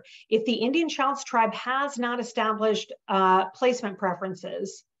orange here, if the Indian child's tribe has not established placement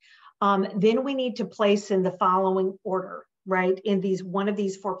preferences, then we need to place in the following order, right? In one of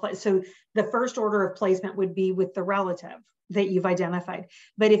these 4 places. So the first order of placement would be with the relative that you've identified.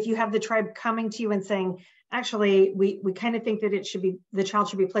 But if you have the tribe coming to you and saying, actually, we kind of think that the child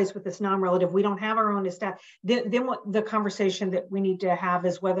should be placed with this non-relative, we don't have our own staff, then what the conversation that we need to have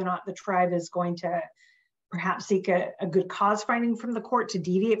is whether or not the tribe is going to perhaps seek a good cause finding from the court to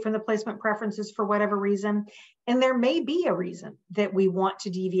deviate from the placement preferences for whatever reason. And there may be a reason that we want to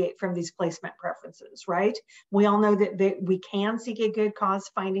deviate from these placement preferences, right? We all know that we can seek a good cause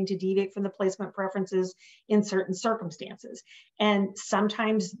finding to deviate from the placement preferences in certain circumstances. And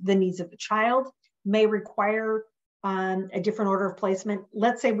sometimes the needs of the child may require a different order of placement.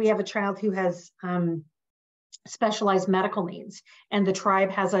 Let's say we have a child who has specialized medical needs, and the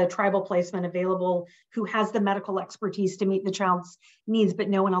tribe has a tribal placement available who has the medical expertise to meet the child's needs, but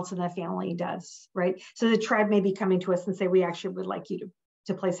no one else in the family does, right? So the tribe may be coming to us and say, we actually would like you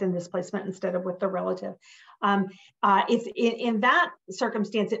to place in this placement instead of with the relative. If in that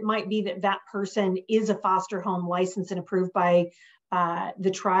circumstance, it might be that person is a foster home licensed and approved by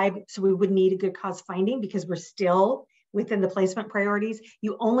the tribe, so we would need a good cause finding because we're still within the placement priorities.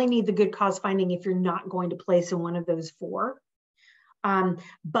 You only need the good cause finding if you're not going to place in one of those 4.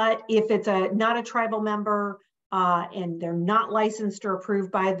 But if it's not a tribal member and they're not licensed or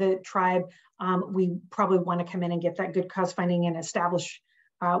approved by the tribe, we probably want to come in and get that good cause finding and establish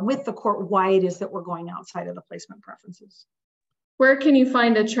with the court why it is that we're going outside of the placement preferences. Where can you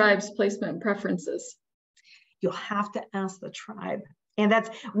find a tribe's placement preferences? You'll have to ask the tribe. And that's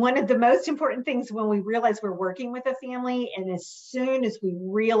one of the most important things when we realize we're working with a family. And as soon as we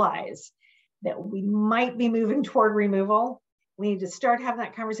realize that we might be moving toward removal, we need to start having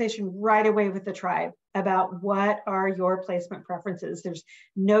that conversation right away with the tribe about what are your placement preferences. There's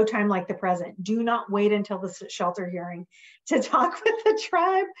no time like the present. Do not wait until the shelter hearing to talk with the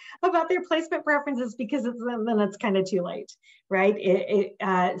tribe about their placement preferences, because then it's kind of too late, right?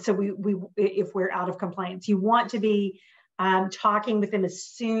 So if we're out of compliance, you want to be talking with them as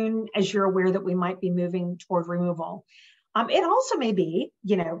soon as you're aware that we might be moving toward removal. It also may be,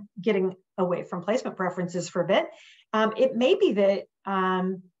 getting away from placement preferences for a bit. It may be that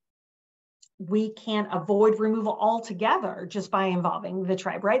we can avoid removal altogether just by involving the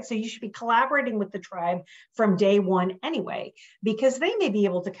tribe, right? So you should be collaborating with the tribe from day one anyway, because they may be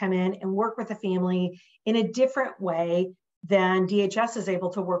able to come in and work with the family in a different way then DHS is able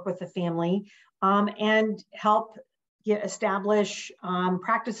to work with the family and help establish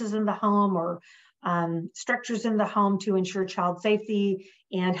practices in the home or structures in the home to ensure child safety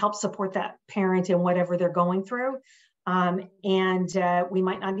and help support that parent in whatever they're going through. We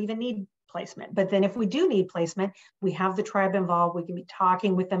might not even need placement, but then if we do need placement, we have the tribe involved. We can be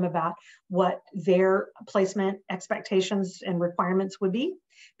talking with them about what their placement expectations and requirements would be,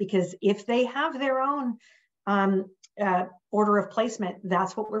 because if they have their own order of placement,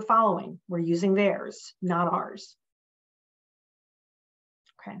 that's what we're following. We're using theirs, not ours.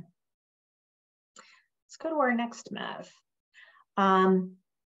 Okay. Let's go to our next myth.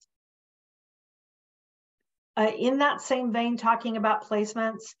 In that same vein, talking about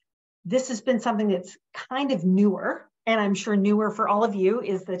placements, this has been something that's kind of newer, and I'm sure newer for all of you,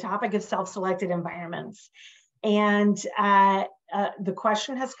 is the topic of self-selected environments. And the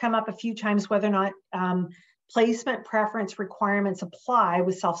question has come up a few times whether or not placement preference requirements apply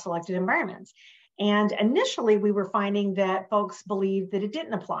with self-selected environments. And initially, we were finding that folks believed that it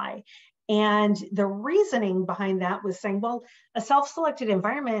didn't apply. And the reasoning behind that was saying, well, a self-selected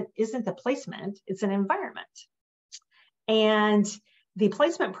environment isn't the placement, it's an environment. And the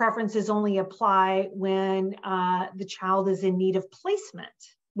placement preferences only apply when the child is in need of placement,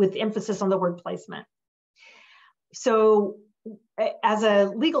 with emphasis on the word placement. So as a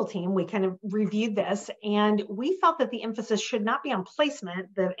legal team, we kind of reviewed this, and we felt that the emphasis should not be on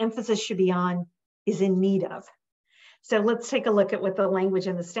placement. The emphasis should be on is in need of. So let's take a look at what the language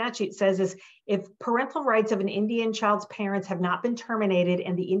in the statute says is, if parental rights of an Indian child's parents have not been terminated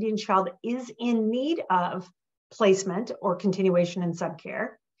and the Indian child is in need of placement or continuation in subcare,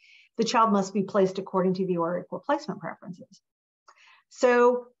 the child must be placed according to the ORICWA placement preferences.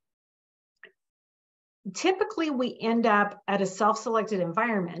 So typically we end up at a self-selected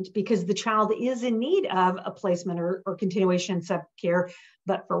environment because the child is in need of a placement or continuation in subcare,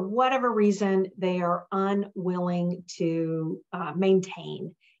 but for whatever reason, they are unwilling to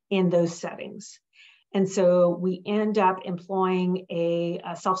maintain in those settings. And so we end up employing a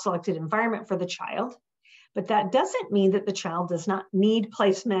self-selected environment for the child, but that doesn't mean that the child does not need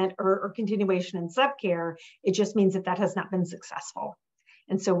placement or continuation in subcare. It just means that that has not been successful.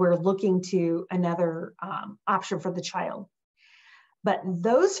 And so we're looking to another option for the child. But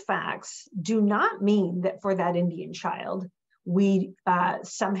those facts do not mean that for that Indian child, we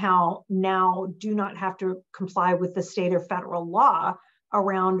somehow now do not have to comply with the state or federal law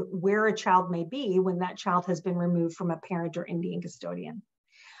around where a child may be when that child has been removed from a parent or Indian custodian.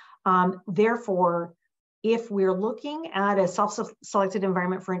 Therefore, if we're looking at a self-selected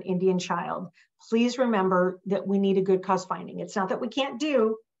environment for an Indian child, please remember that we need a good cause finding. It's not that we can't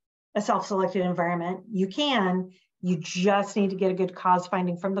do a self-selected environment. You can, you just need to get a good cause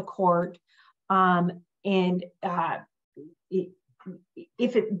finding from the court.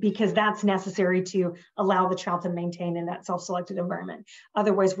 Because that's necessary to allow the child to maintain in that self-selected environment.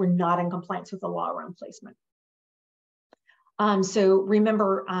 Otherwise, we're not in compliance with the law around placement. So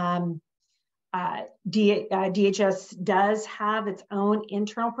remember, DHS does have its own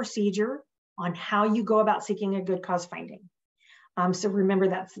internal procedure on how you go about seeking a good cause finding. So remember,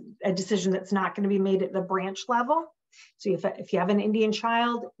 that's a decision that's not going to be made at the branch level. So if you have an Indian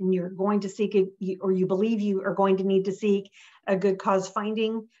child and you're going to seek or you believe you are going to need to seek a good cause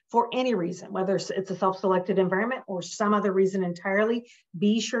finding for any reason, whether it's a self-selected environment or some other reason entirely,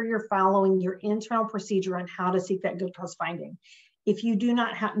 be sure you're following your internal procedure on how to seek that good cause finding. If you do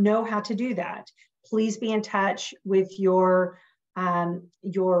not know how to do that, please be in touch with your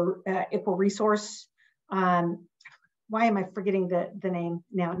ICWA resource. Why am I forgetting the name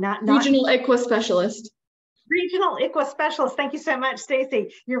now? Regional ICWA specialist. Regional ICWA specialist. Thank you so much,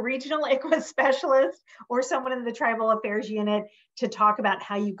 Stacy. Your regional ICWA specialist or someone in the Tribal Affairs Unit to talk about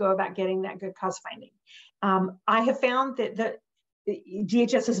how you go about getting that good cause finding. I have found that the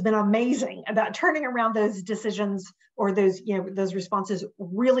DHS has been amazing about turning around those decisions or those responses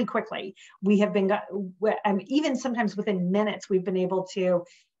really quickly. We have been, even sometimes within minutes, we've been able to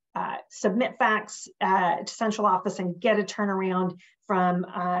submit facts to central office and get a turnaround from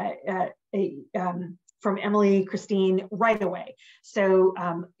Emily, Christine right away. So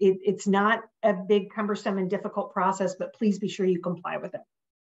it's not a big, cumbersome and difficult process, but please be sure you comply with it.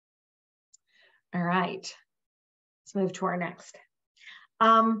 All right, let's move to our next.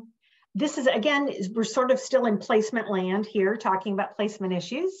 This is, again, we're sort of still in placement land here, talking about placement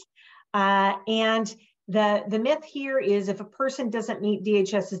issues. And the myth here is if a person doesn't meet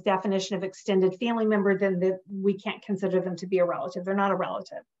DHS's definition of extended family member, then we can't consider them to be a relative. They're not a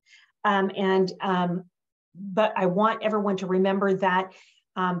relative. But I want everyone to remember that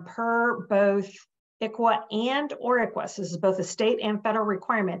per both ICWA and ORICWA, so this is both a state and federal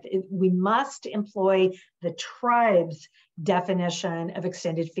requirement, we must employ the tribe's definition of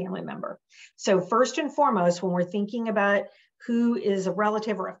extended family member. So first and foremost, when we're thinking about who is a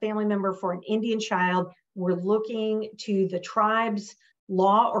relative or a family member for an Indian child, we're looking to the tribe's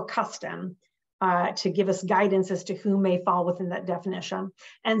law or custom to give us guidance as to who may fall within that definition.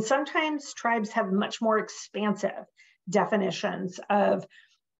 And sometimes tribes have much more expansive definitions of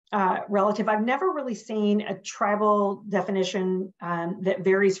relative. I've never really seen a tribal definition that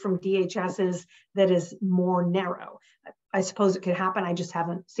varies from DHS's that is more narrow. I suppose it could happen, I just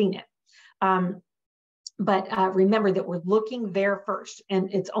haven't seen it. But remember that we're looking there first,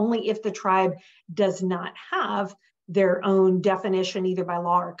 and it's only if the tribe does not have their own definition, either by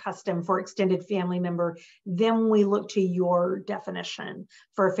law or custom, for extended family member, then we look to your definition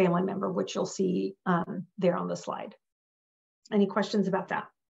for a family member, which you'll see there on the slide. Any questions about that?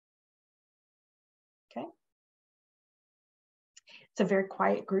 Okay. It's a very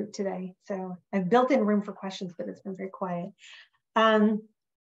quiet group today, so I've built in room for questions, but it's been very quiet.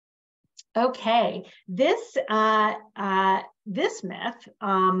 Okay, this myth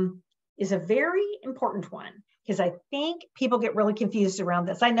is a very important one, because I think people get really confused around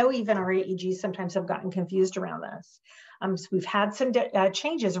this. I know even our AEGs sometimes have gotten confused around this. So we've had some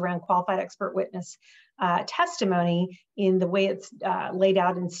changes around qualified expert witness testimony in the way it's laid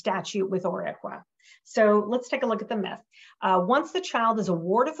out in statute with ORICWA. So let's take a look at the myth. Once the child is a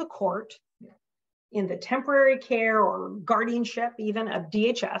ward of the court in the temporary care or guardianship even of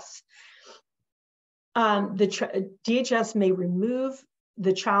DHS, DHS may remove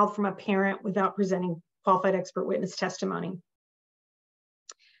the child from a parent without presenting qualified expert witness testimony.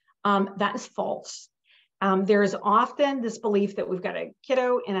 That is false. There is often this belief that we've got a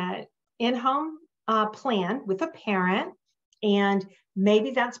kiddo in an in-home plan with a parent, and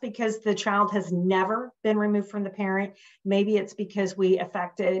maybe that's because the child has never been removed from the parent. Maybe it's because we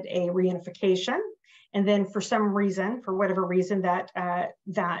effected a reunification, and then for some reason, for whatever reason, that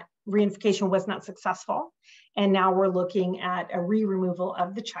reunification was not successful, and now we're looking at a re-removal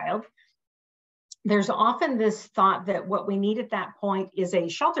of the child. There's often this thought that what we need at that point is a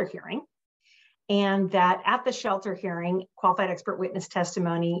shelter hearing, and that at the shelter hearing, qualified expert witness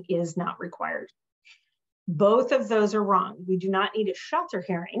testimony is not required. Both of those are wrong. We do not need a shelter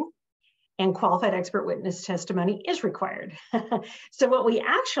hearing, and qualified expert witness testimony is required. So what we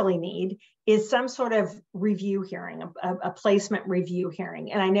actually need is some sort of review hearing, a placement review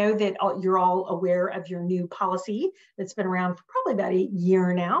hearing. And I know that you're all aware of your new policy that's been around for probably about a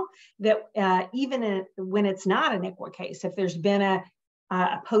year now, that even when it's not an ICWA case, if there's been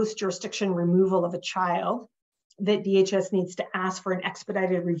a post-jurisdiction removal of a child, that DHS needs to ask for an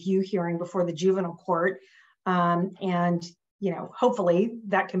expedited review hearing before the juvenile court. And hopefully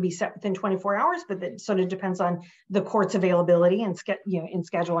that can be set within 24 hours, but that sort of depends on the court's availability and in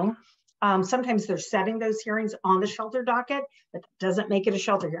scheduling. Sometimes they're setting those hearings on the shelter docket, but that doesn't make it a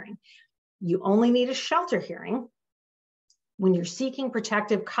shelter hearing. You only need a shelter hearing when you're seeking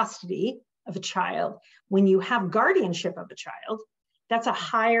protective custody of a child. When you have guardianship of a child, that's a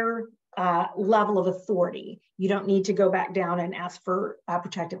higher level of authority. You don't need to go back down and ask for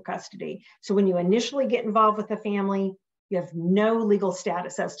protective custody. So when you initially get involved with the family, you have no legal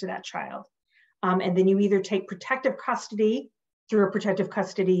status as to that child. And then you either take protective custody through a protective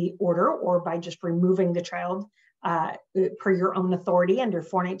custody order, or by just removing the child per your own authority under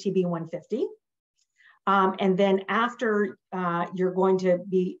 419B 150. And then after, you're going to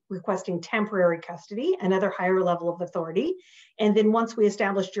be requesting temporary custody, another higher level of authority. And then once we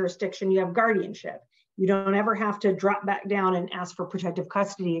establish jurisdiction, you have guardianship. You don't ever have to drop back down and ask for protective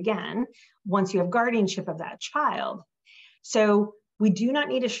custody again once you have guardianship of that child. So we do not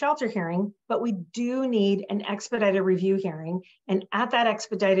need a shelter hearing, but we do need an expedited review hearing. And at that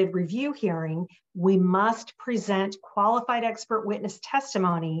expedited review hearing, we must present qualified expert witness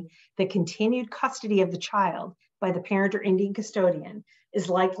testimony that continued custody of the child by the parent or Indian custodian is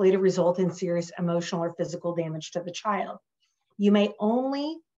likely to result in serious emotional or physical damage to the child. You may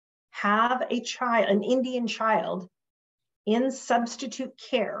only have a child, an Indian child, in substitute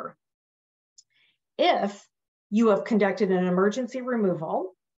care if you have conducted an emergency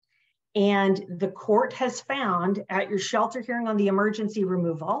removal and the court has found at your shelter hearing on the emergency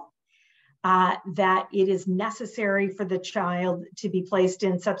removal that it is necessary for the child to be placed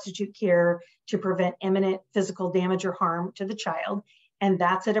in substitute care to prevent imminent physical damage or harm to the child. And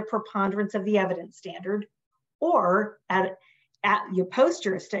that's at a preponderance of the evidence standard, or at your post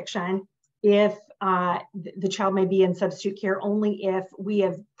jurisdiction, if the child may be in substitute care only if we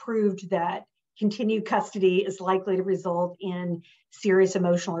have proved that continued custody is likely to result in serious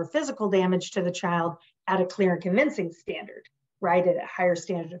emotional or physical damage to the child at a clear and convincing standard, right? At a higher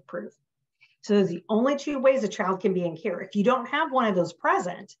standard of proof. So those are the only two ways a child can be in care. If you don't have one of those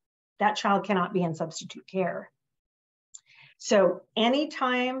present, that child cannot be in substitute care. So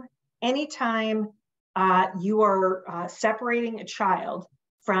anytime you are separating a child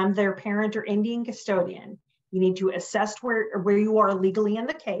from their parent or Indian custodian, you need to assess where you are legally in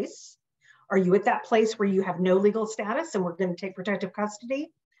the case. Are you at that place where you have no legal status and we're going to take protective custody?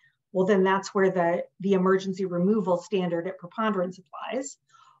 Well, then that's where the emergency removal standard at preponderance applies.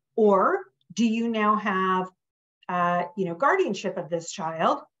 Or do you now have guardianship of this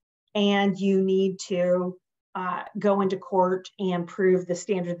child, and you need to go into court and prove the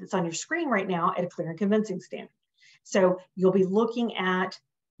standard that's on your screen right now at a clear and convincing standard. So you'll be looking at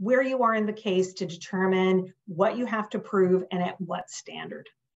where you are in the case to determine what you have to prove and at what standard.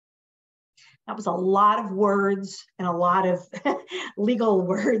 That was a lot of words and a lot of legal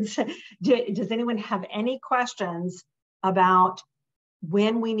words. Does anyone have any questions about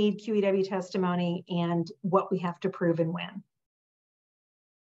when we need QEW testimony and what we have to prove and when?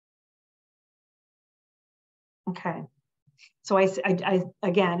 Okay. So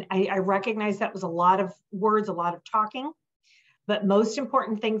I recognize that was a lot of words, a lot of talking, but most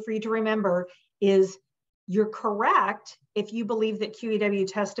important thing for you to remember is you're correct if you believe that QEW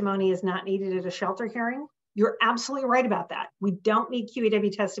testimony is not needed at a shelter hearing. You're absolutely right about that. We don't need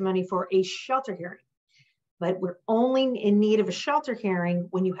QEW testimony for a shelter hearing, but we're only in need of a shelter hearing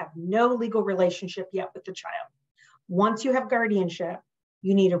when you have no legal relationship yet with the child. Once you have guardianship,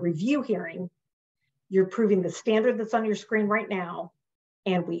 you need a review hearing. You're proving the standard that's on your screen right now,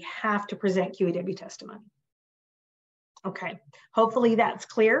 and we have to present QEW testimony. Okay, hopefully that's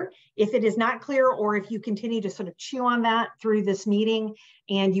clear. If it is not clear, or if you continue to sort of chew on that through this meeting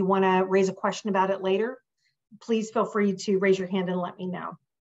and you want to raise a question about it later, please feel free to raise your hand and let me know.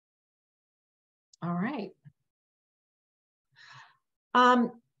 All right.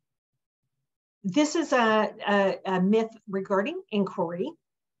 This is a myth regarding inquiry.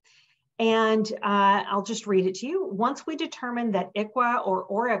 And I'll just read it to you. Once we determine that ICWA or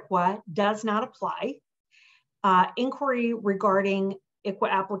ORICWA does not apply, inquiry regarding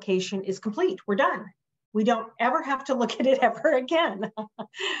ICWA application is complete. We're done. We don't ever have to look at it ever again,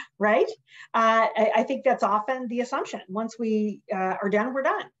 right? I think that's often the assumption. Once we are done, we're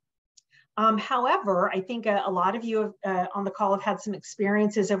done. However, I think a lot of you on the call have had some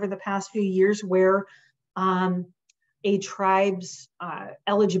experiences over the past few years where a tribe's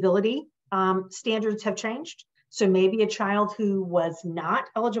eligibility standards have changed. So maybe a child who was not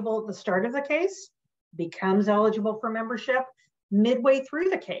eligible at the start of the case becomes eligible for membership midway through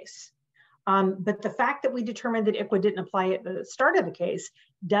the case. But the fact that we determined that ICWA didn't apply at the start of the case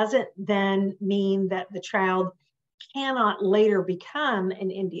doesn't then mean that the child cannot later become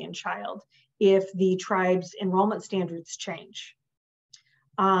an Indian child if the tribe's enrollment standards change.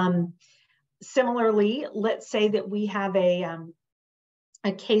 Similarly, let's say that we have a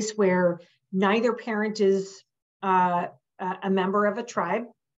case where neither parent is a member of a tribe,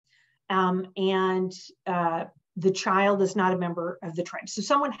 and the child is not a member of the tribe. So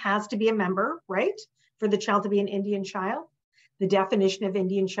someone has to be a member, right, for the child to be an Indian child. The definition of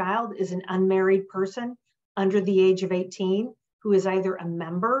Indian child is an unmarried person under the age of 18 who is either a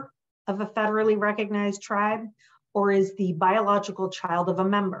member of a federally recognized tribe or is the biological child of a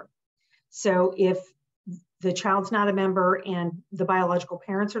member. So if the child's not a member and the biological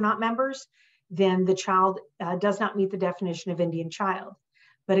parents are not members, then the child does not meet the definition of Indian child.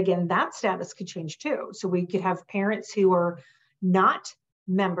 But again, that status could change too. So we could have parents who are not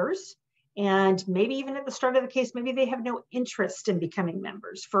members, and maybe even at the start of the case, maybe they have no interest in becoming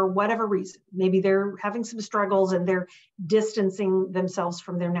members for whatever reason. Maybe they're having some struggles and they're distancing themselves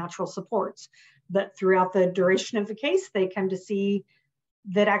from their natural supports. But throughout the duration of the case, they come to see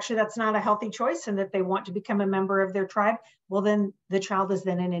that actually that's not a healthy choice and that they want to become a member of their tribe. Well, then the child is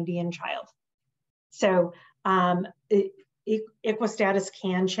then an Indian child. So ICWA status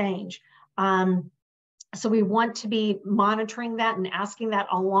can change. So we want to be monitoring that and asking that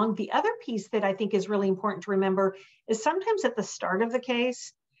all along. The other piece that I think is really important to remember is sometimes at the start of the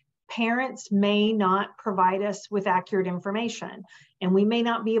case, parents may not provide us with accurate information, and we may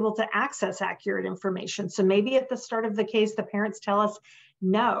not be able to access accurate information. So maybe at the start of the case, the parents tell us,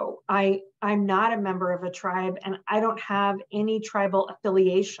 no, I'm not a member of a tribe and I don't have any tribal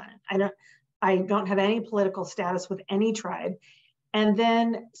affiliation. I don't have any political status with any tribe. And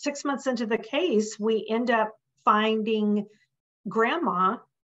then 6 months into the case, we end up finding grandma,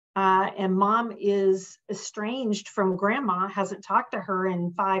 and mom is estranged from grandma, hasn't talked to her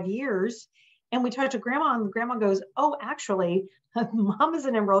in 5 years. And we talked to grandma, and grandma goes, oh, actually, mom is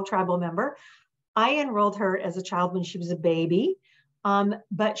an enrolled tribal member. I enrolled her as a child when she was a baby,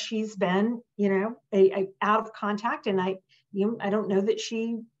 but she's been, out of contact, and I don't know that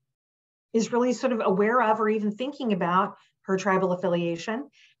she is really sort of aware of or even thinking about her tribal affiliation.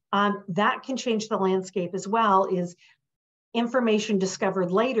 That can change the landscape as well, is information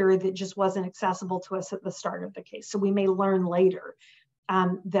discovered later that just wasn't accessible to us at the start of the case. So we may learn later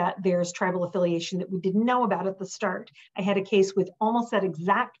that there's tribal affiliation that we didn't know about at the start. I had a case with almost that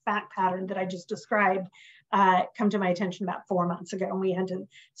exact fact pattern that I just described come to my attention about 4 months ago. And we had to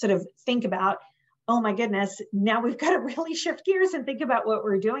sort of think about, oh my goodness, now we've got to really shift gears and think about what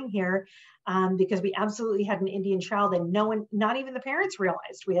we're doing here, because we absolutely had an Indian child, and no one, not even the parents,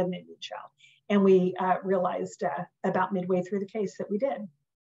 realized we had an Indian child. And we realized about midway through the case that we did.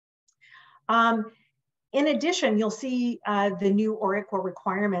 In addition, you'll see the new ORICWA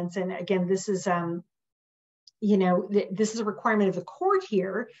requirements. And again, this is, this is a requirement of the court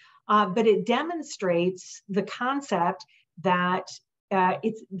here, but it demonstrates the concept that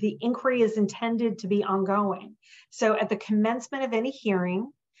the inquiry is intended to be ongoing. So at the commencement of any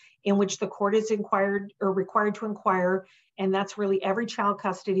hearing in which the court is inquired or required to inquire, and that's really every child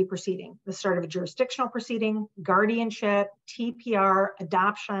custody proceeding, the start of a jurisdictional proceeding, guardianship, TPR,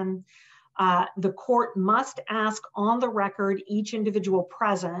 adoption, the court must ask on the record each individual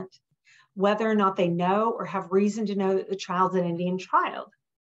present whether or not they know or have reason to know that the child's an Indian child.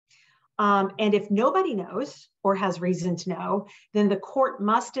 And if nobody knows or has reason to know, then the court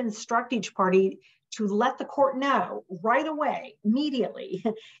must instruct each party to let the court know right away, immediately,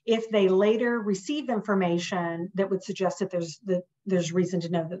 if they later receive information that would suggest that there's reason to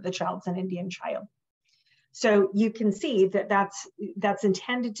know that the child's an Indian child. So you can see that that's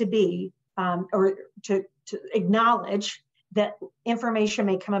intended to be, or to acknowledge that information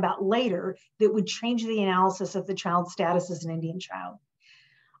may come about later that would change the analysis of the child's status as an Indian child.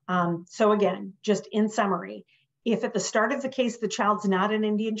 So again, just in summary, if at the start of the case the child's not an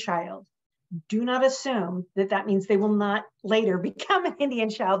Indian child, do not assume that that means they will not later become an Indian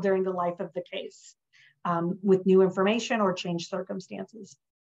child during the life of the case with new information or changed circumstances.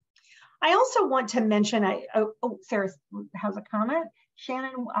 I also want to mention, Sarah has a comment.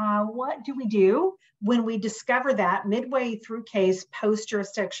 Shannon, what do we do when we discover that midway through case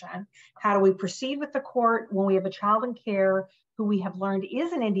post-jurisdiction? How do we proceed with the court when we have a child in care who we have learned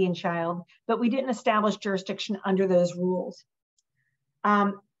is an Indian child, but we didn't establish jurisdiction under those rules?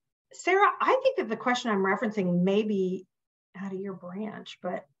 Sarah, I think that the question I'm referencing may be out of your branch,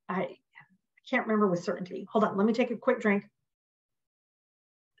 but I can't remember with certainty. Hold on, let me take a quick drink.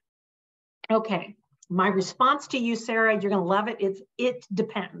 Okay, my response to you, Sarah, you're gonna love it. It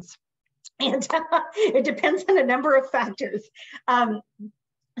depends. And it depends on a number of factors.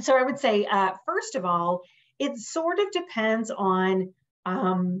 So I would say, first of all, it sort of depends on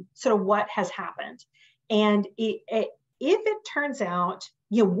sort of what has happened. And if it turns out,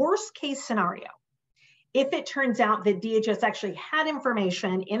 worst case scenario, if it turns out that DHS actually had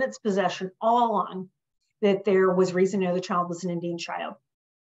information in its possession all along that there was reason to know the child was an Indian child,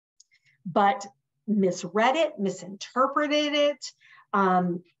 but misread it, misinterpreted it,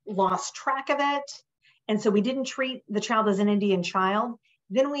 lost track of it, and so we didn't treat the child as an Indian child,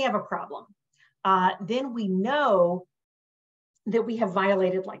 then we have a problem. Then we know that we have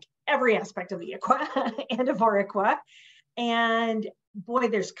violated like every aspect of the ICWA and of ORICWA. And boy,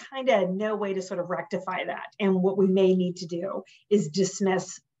 there's kind of no way to sort of rectify that. And what we may need to do is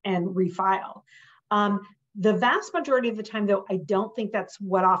dismiss and refile. The vast majority of the time, though, I don't think that's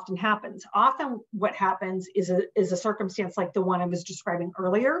what often happens. Often what happens is a circumstance like the one I was describing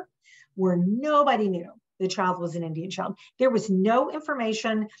earlier, where nobody knew the child was an Indian child. There was no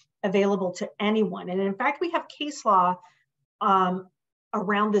information available to anyone. And in fact, we have case law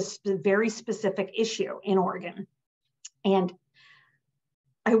around this very specific issue in Oregon. And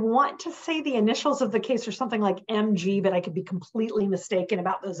I want to say the initials of the case are something like MG, but I could be completely mistaken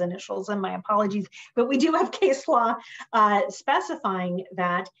about those initials, and my apologies. But we do have case law specifying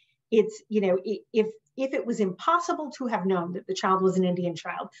that it's, if it was impossible to have known that the child was an Indian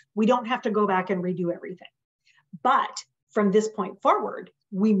child, we don't have to go back and redo everything. But from this point forward,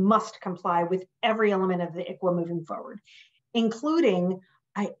 we must comply with every element of the ICWA moving forward, including,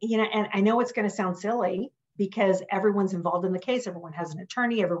 and I know it's going to sound silly, because everyone's involved in the case, everyone has an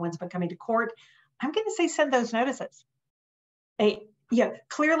attorney, everyone's been coming to court. I'm going to say send those notices.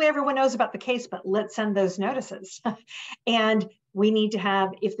 Clearly everyone knows about the case, but let's send those notices. And we need to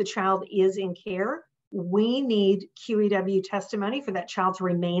have, if the child is in care, we need QEW testimony for that child to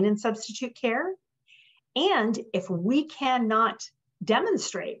remain in substitute care. And if we cannot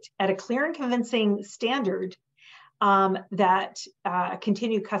demonstrate at a clear and convincing standard that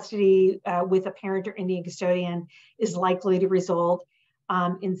continued custody with a parent or Indian custodian is likely to result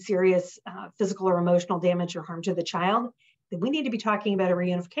in serious physical or emotional damage or harm to the child, then we need to be talking about a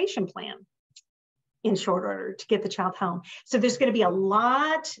reunification plan in short order to get the child home. So there's going to be a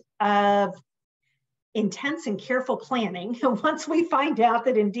lot of intense and careful planning once we find out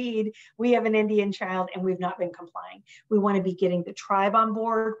that indeed we have an Indian child and we've not been complying. We want to be getting the tribe on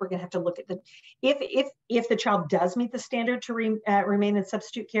board. We're going to have to look at the, if the child does meet the standard to remain in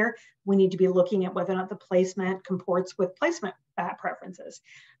substitute care, we need to be looking at whether or not the placement comports with placement preferences.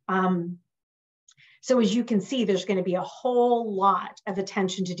 So as you can see, there's going to be a whole lot of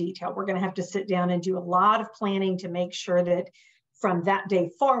attention to detail. We're going to have to sit down and do a lot of planning to make sure that from that day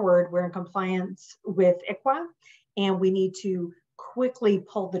forward, we're in compliance with ICWA, and we need to quickly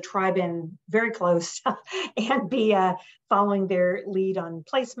pull the tribe in very close and be following their lead on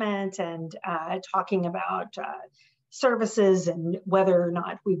placement and talking about services and whether or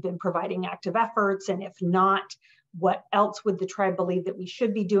not we've been providing active efforts, and if not, what else would the tribe believe that we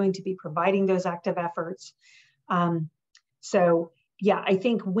should be doing to be providing those active efforts. So yeah, I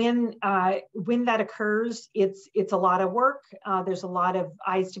think when that occurs, it's a lot of work. There's a lot of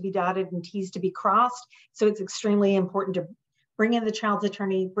I's to be dotted and T's to be crossed. So it's extremely important to bring in the child's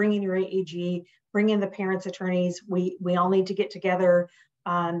attorney, bring in your AAG, bring in the parents' attorneys. We all need to get together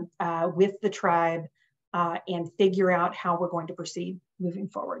with the tribe and figure out how we're going to proceed moving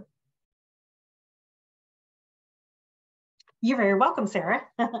forward. You're very welcome, Sarah.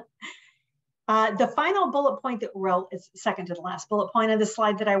 The final bullet point that, well, it's second to the last bullet point of the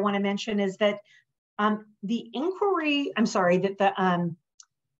slide that I want to mention is that the inquiry, I'm sorry, that the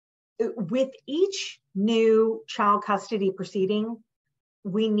with each new child custody proceeding,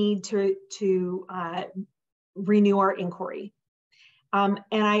 we need to renew our inquiry. And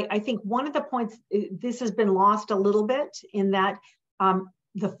I think one of the points, this has been lost a little bit in that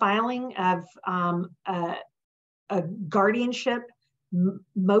the filing of a guardianship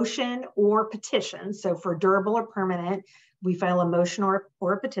motion or petition. So for durable or permanent, we file a motion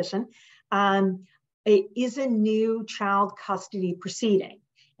or a petition. It is a new child custody proceeding.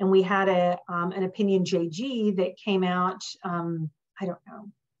 And we had an opinion JG that came out, I don't know,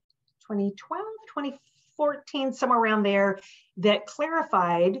 2012, 2014, somewhere around there, that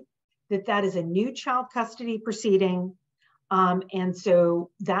clarified that that is a new child custody proceeding. And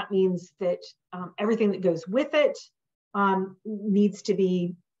so that means that everything that goes with it needs to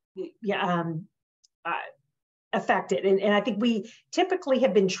be affected. And I think we typically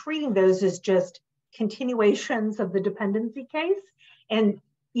have been treating those as just continuations of the dependency case. And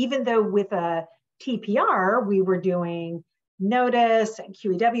even though with a TPR, we were doing notice and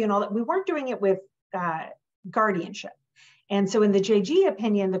QEW and all that, we weren't doing it with guardianship. And so in the JG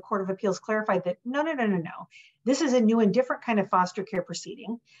opinion, the Court of Appeals clarified that no. This is a new and different kind of foster care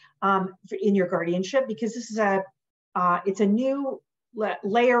proceeding in your guardianship, because this is it's a new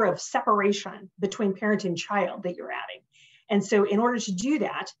layer of separation between parent and child that you're adding. And so in order to do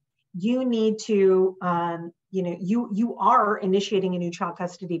that, you need to, you are initiating a new child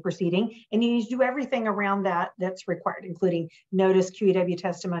custody proceeding, and you need to do everything around that that's required, including notice, QEW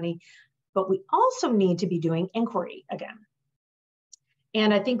testimony, but we also need to be doing inquiry again.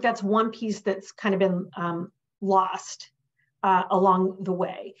 And I think that's one piece that's kind of been lost along the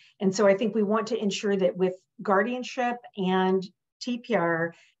way. And so I think we want to ensure that with guardianship and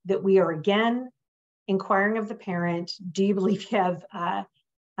TPR, that we are again inquiring of the parent, do you believe you have,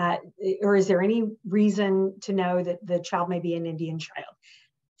 or is there any reason to know that the child may be an Indian child?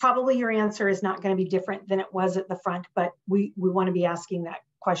 Probably your answer is not going to be different than it was at the front, but we want to be asking that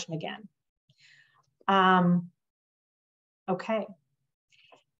question again. Okay.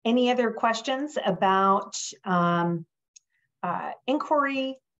 Any other questions about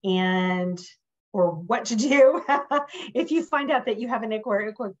inquiry or what to do if you find out that you have an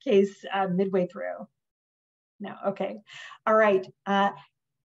ICWA case midway through? No, okay. All right.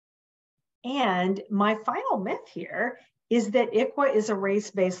 And my final myth here is that ICWA is a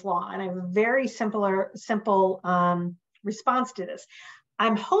race-based law, and I have a very simple response to this.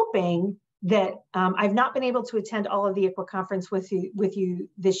 I'm hoping that I've not been able to attend all of the ICWA conference with you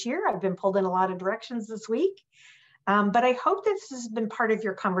this year. I've been pulled in a lot of directions this week, but I hope this has been part of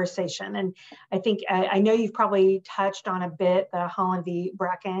your conversation. And I think, I know you've probably touched on a bit the Holland v.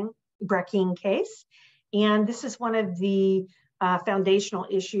 Breakout case, and this is one of the foundational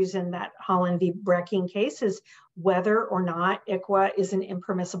issues in that Holland v. Breakout case is whether or not ICWA is an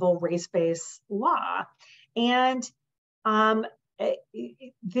impermissible race-based law. And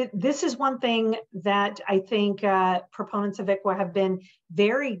this is one thing that I think proponents of ICWA have been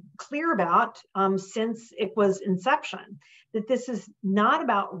very clear about since ICWA's inception, that this is not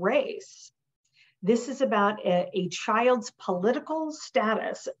about race. This is about a child's political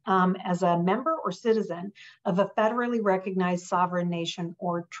status as a member or citizen of a federally recognized sovereign nation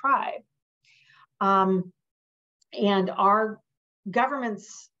or tribe. And our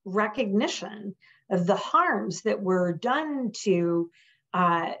government's recognition of the harms that were done to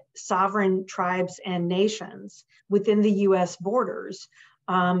sovereign tribes and nations within the US borders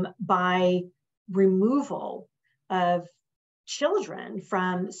by removal of children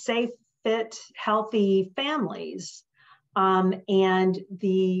from safe, fit, healthy families, and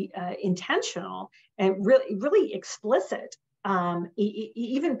the intentional and really explicit,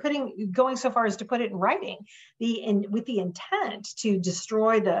 even going so far as to put it in writing, with the intent to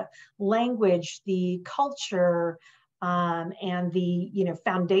destroy the language, the culture, and the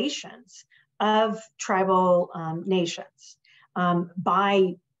foundations of tribal nations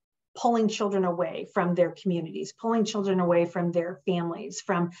by pulling children away from their communities, pulling children away from their families,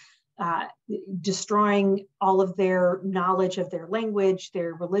 from destroying all of their knowledge of their language,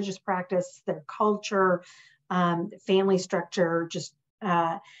 their religious practice, their culture, family structure,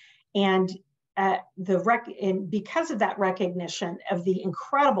 and because of that recognition of the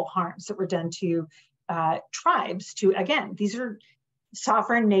incredible harms that were done to tribes, again, these are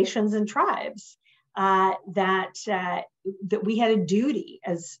sovereign nations and tribes, that we had a duty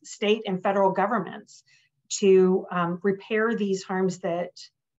as state and federal governments to repair these harms that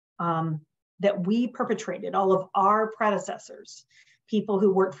we perpetrated, all of our predecessors, people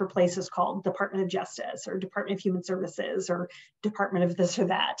who worked for places called Department of Justice or Department of Human Services or Department of this or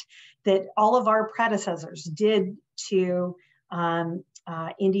that all of our predecessors did to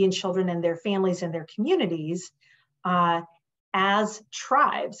Indian children and their families and their communities as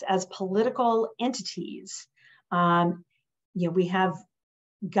tribes, as political entities. We have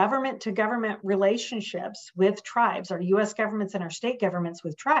government to government relationships with tribes, our US governments and our state governments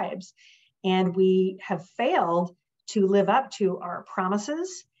with tribes, and we have failed to live up to our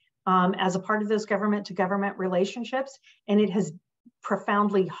promises as a part of those government to government relationships, and it has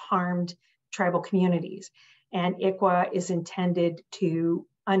profoundly harmed tribal communities. And ICWA is intended to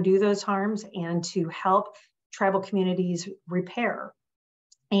undo those harms and to help tribal communities repair.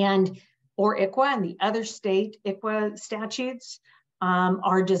 And ORICWA and the other state ICWA statutes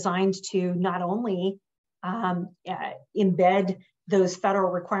are designed to not only embed those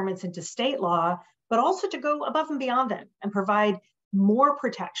federal requirements into state law, but also to go above and beyond them and provide more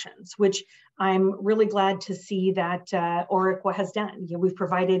protections, which I'm really glad to see that ORICWA has done. We've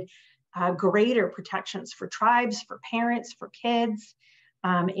provided greater protections for tribes, for parents, for kids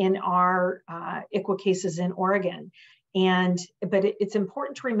in our ICWA cases in Oregon. But it's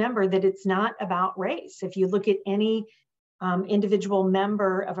important to remember that it's not about race. If you look at any individual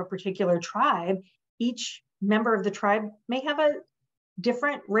member of a particular tribe, each member of the tribe may have a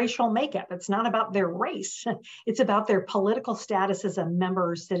different racial makeup. It's not about their race. It's about their political status as a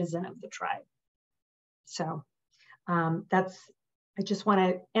member or citizen of the tribe. So I just want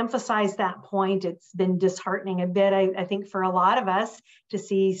to emphasize that point. It's been disheartening a bit, I think, for a lot of us to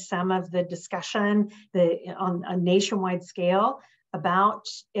see some of the discussion on a nationwide scale about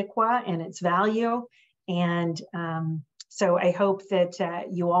ICWA and its value. And so I hope that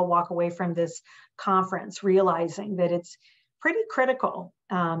you all walk away from this conference realizing that it's pretty critical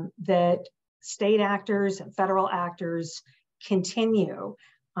that state actors and federal actors continue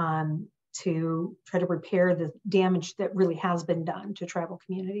to try to repair the damage that really has been done to tribal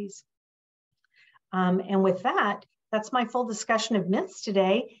communities. And with that, that's my full discussion of myths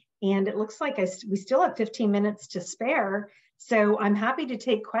today. And it looks like we still have 15 minutes to spare. So I'm happy to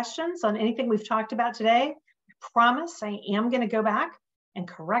take questions on anything we've talked about today. I promise I am going to go back and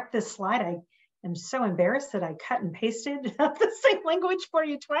correct this slide. I am so embarrassed that I cut and pasted the same language for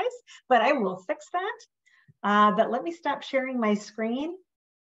you twice, but I will fix that. But let me stop sharing my screen.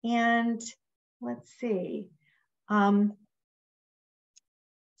 And let's see. Oh,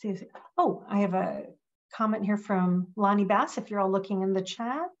 I have a comment here from Lonnie Bass, if you're all looking in the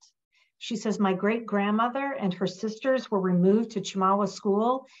chat. She says, my great-grandmother and her sisters were removed to Chimawa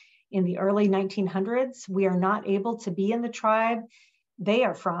School in the early 1900s. We are not able to be in the tribe they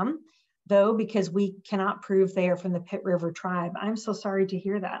are from, though, because we cannot prove they are from the Pitt River tribe. I'm so sorry to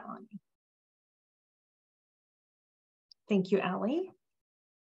hear that, Lonnie. Thank you, Allie.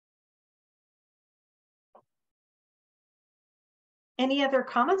 Any other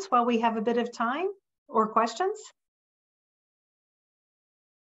comments while we have a bit of time or questions?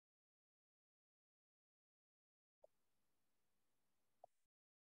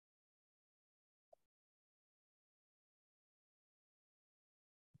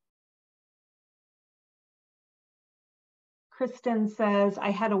 Kristen says,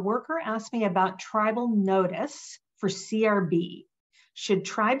 I had a worker ask me about tribal notice for CRB. Should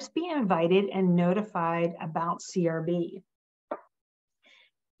tribes be invited and notified about CRB?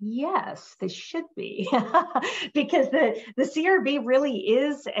 Yes, they should be, because the CRB really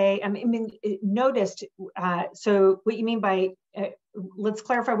is a, I mean, noticed. So what you mean by, let's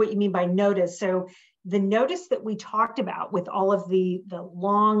clarify what you mean by notice. So the notice that we talked about with all of the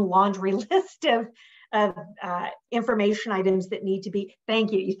long laundry list of information items that need to be,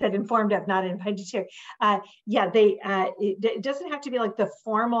 thank you, you said informed of, not invited to. Yeah, it doesn't have to be like the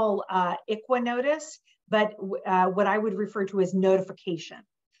formal ICWA notice, but what I would refer to as notification.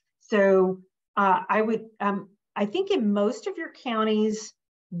 So I think in most of your counties,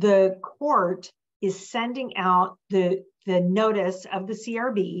 the court is sending out the notice of the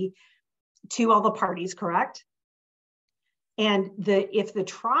CRB to all the parties, correct? And if the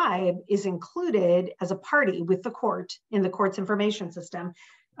tribe is included as a party with the court in the court's information system,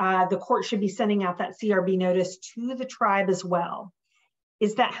 the court should be sending out that CRB notice to the tribe as well.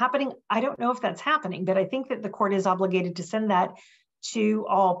 Is that happening? I don't know if that's happening, but I think that the court is obligated to send that to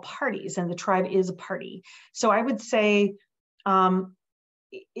all parties, and the tribe is a party. So I would say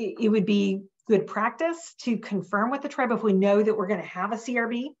it would be good practice to confirm with the tribe if we know that we're going to have a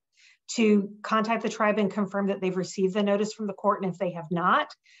CRB, to contact the tribe and confirm that they've received the notice from the court. And if they have not,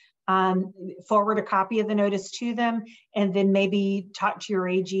 forward a copy of the notice to them, and then maybe talk to your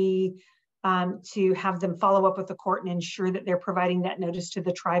AG to have them follow up with the court and ensure that they're providing that notice to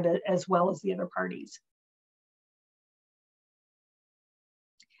the tribe as well as the other parties.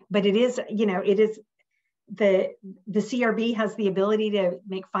 But it is, you know, it is the CRB has the ability to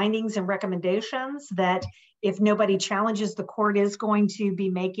make findings and recommendations that if nobody challenges, the court is going to be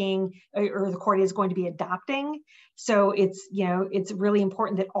making, or the court is going to be adopting. So it's, you know, it's really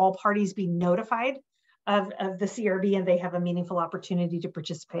important that all parties be notified of the CRB and they have a meaningful opportunity to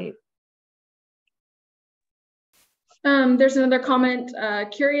participate. There's another comment.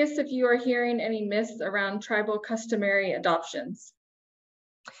 Curious if you are hearing any myths around tribal customary adoptions.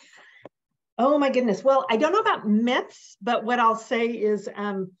 Oh my goodness. Well, I don't know about myths, but what I'll say is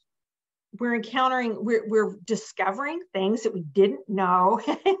we're discovering things that we didn't know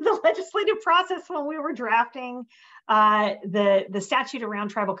in the legislative process when we were drafting the statute around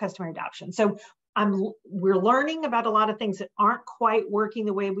tribal customary adoption. So we're learning about a lot of things that aren't quite working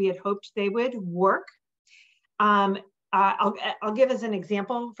the way we had hoped they would work. I'll give as an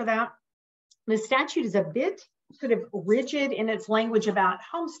example for that. The statute is a bit sort of rigid in its language about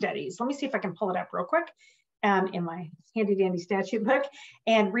homesteadies. Let me see if I can pull it up real quick in my handy dandy statute book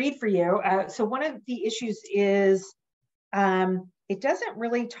and read for you. So one of the issues is it doesn't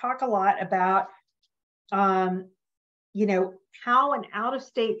really talk a lot about you know, how an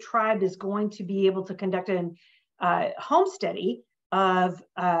out-of-state tribe is going to be able to conduct a homesteading of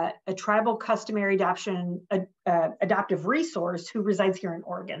a tribal customary adoptive resource who resides here in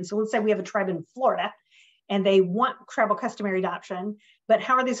Oregon. So let's say we have a tribe in Florida and they want tribal customary adoption, but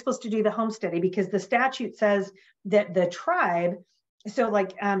how are they supposed to do the homesteading? Because the statute says that the tribe, so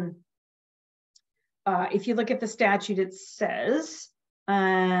like, if you look at the statute, it says,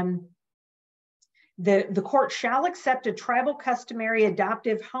 the court shall accept a tribal customary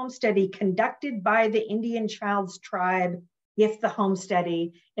adoptive homesteading conducted by the Indian child's tribe if the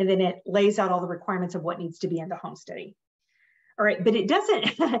homesteading, and then it lays out all the requirements of what needs to be in the homesteading. All right, but it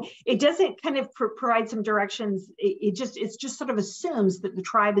doesn't kind of provide some directions. It just sort of assumes that the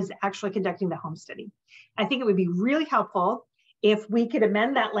tribe is actually conducting the homesteading. I think it would be really helpful if we could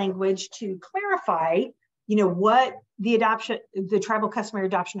amend that language to clarify, you know, what the tribal customary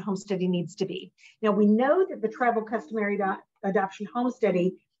adoption homesteading needs to be. Now we know that the tribal customary adoption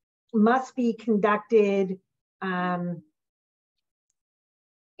homesteading must be conducted, and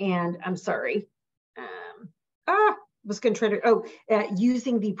I'm sorry, was going to try to,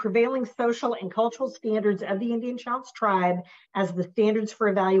 using the prevailing social and cultural standards of the Indian child's tribe as the standards for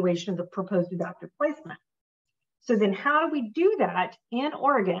evaluation of the proposed adoptive placement. So then how do we do that in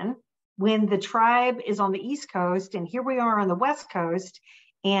Oregon when the tribe is on the East Coast and here we are on the West Coast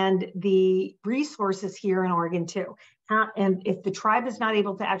and the resources here in Oregon too? And if the tribe is not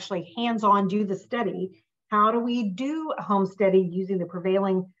able to actually hands-on do the study, how do we do a homesteading using the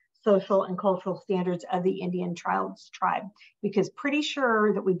prevailing social and cultural standards of the Indian child's tribe? Because pretty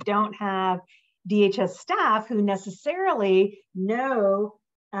sure that we don't have DHS staff who necessarily know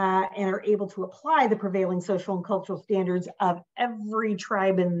and are able to apply the prevailing social and cultural standards of every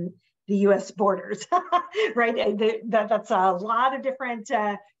tribe in the US borders, right? That's a lot of different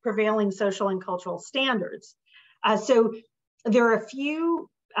prevailing social and cultural standards. So there are a few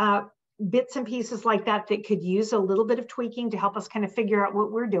bits and pieces like that that could use a little bit of tweaking to help us kind of figure out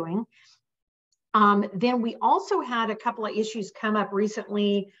what we're doing. Then we also had a couple of issues come up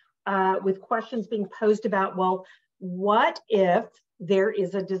recently with questions being posed about, well, what if there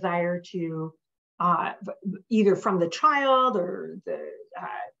is a desire to either from the child or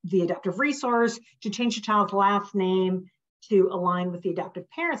the adoptive resource to change the child's last name to align with the adoptive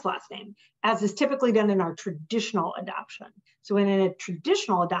parent's last name, as is typically done in our traditional adoption. So in a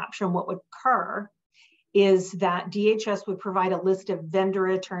traditional adoption, what would occur is that DHS would provide a list of vendor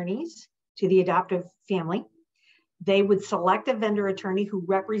attorneys to the adoptive family. They would select a vendor attorney who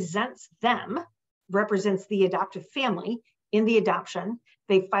represents the adoptive family in the adoption.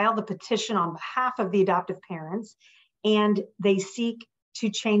 They file the petition on behalf of the adoptive parents, and they seek to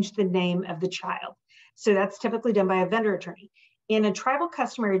change the name of the child. So that's typically done by a vendor attorney. In a tribal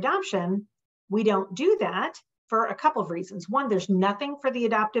customary adoption, we don't do that for a couple of reasons. One, there's nothing for the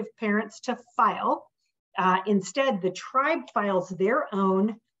adoptive parents to file. Instead, the tribe files their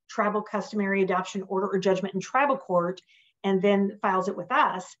own tribal customary adoption order or judgment in tribal court, and then files it with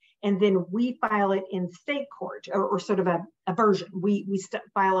us. And then we file it in state court, or sort of a version. We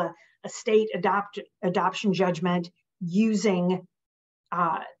file a state adoption judgment using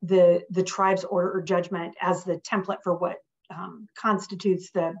the tribe's order or judgment as the template for what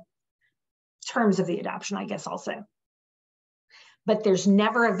constitutes the terms of the adoption, I guess I'll say. But there's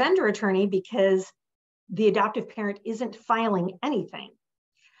never a vendor attorney because the adoptive parent isn't filing anything.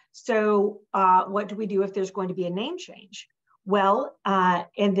 So what do we do if there's going to be a name change? Well,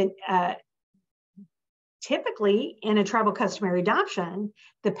 and then typically in a tribal customary adoption,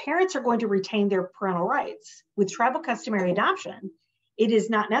 the parents are going to retain their parental rights. With tribal customary adoption, it is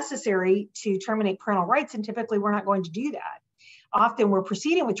not necessary to terminate parental rights, and typically we're not going to do that. Often we're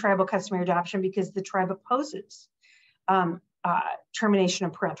proceeding with tribal customary adoption because the tribe opposes termination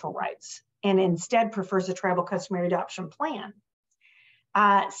of parental rights and instead prefers a tribal customary adoption plan.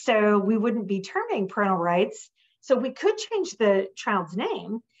 So we wouldn't be terminating parental rights. So we could change the child's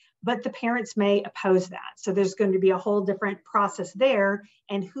name, but the parents may oppose that. So there's going to be a whole different process there.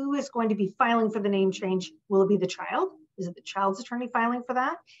 And who is going to be filing for the name change? Will it be the child? Is it the child's attorney filing for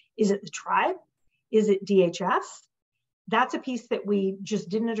that? Is it the tribe? Is it DHS? That's a piece that we just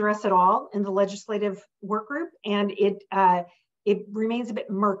didn't address at all in the legislative work group. And it remains a bit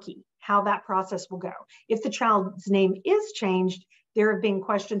murky how that process will go. If the child's name is changed, there have been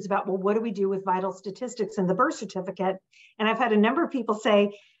questions about, well, what do we do with vital statistics in the birth certificate? And I've had a number of people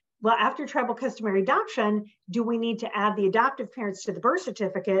say, well, after tribal customary adoption, do we need to add the adoptive parents to the birth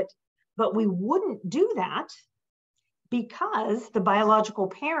certificate? But we wouldn't do that because the biological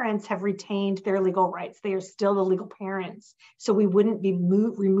parents have retained their legal rights. They are still the legal parents. So we wouldn't be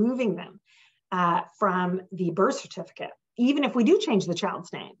removing them from the birth certificate. Even if we do change the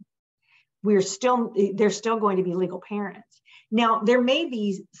child's name, they're still going to be legal parents. Now, there may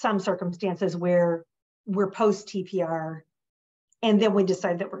be some circumstances where we're post-TPR and then we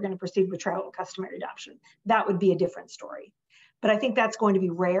decide that we're going to proceed with tribal customary adoption. That would be a different story. But I think that's going to be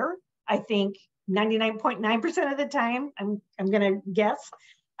rare. I think 99.9% of the time, I'm going to guess,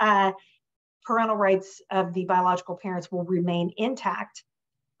 parental rights of the biological parents will remain intact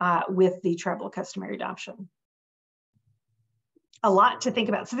with the tribal customary adoption. A lot to think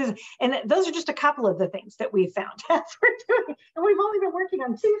about. So those are just a couple of the things that we've found as we're doing. And we've only been working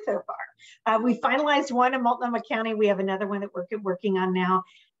on 2 so far. We finalized one in Multnomah County. We have another one that we're working on now.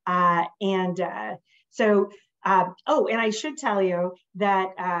 And I should tell you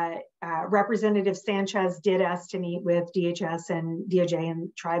that Representative Sanchez did ask to meet with DHS and DOJ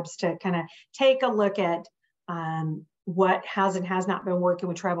and tribes to kind of take a look at what has and has not been working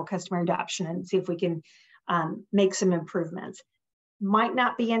with tribal customary adoption and see if we can make some improvements. Might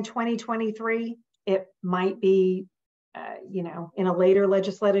not be in 2023. It might be, in a later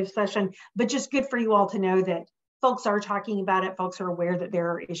legislative session, but just good for you all to know that folks are talking about it. Folks are aware that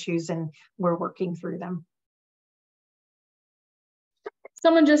there are issues and we're working through them.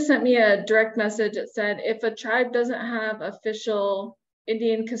 Someone just sent me a direct message that said, if a tribe doesn't have official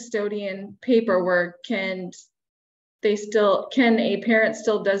Indian custodian paperwork, can a parent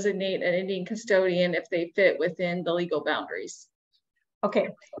still designate an Indian custodian if they fit within the legal boundaries? Okay,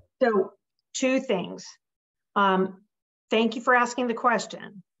 so 2 things. Thank you for asking the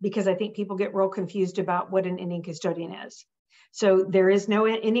question, because I think people get real confused about what an Indian custodian is. So there is no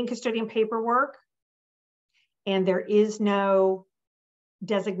Indian custodian paperwork, and there is no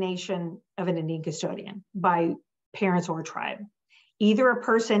designation of an Indian custodian by parents or tribe. Either a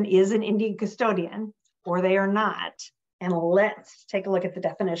person is an Indian custodian or they are not. And let's take a look at the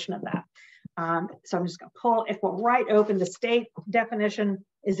definition of that. So I'm just going to pull ICWA right open. The state definition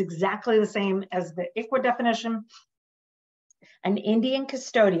is exactly the same as the ICWA definition. An Indian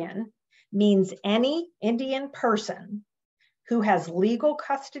custodian means any Indian person who has legal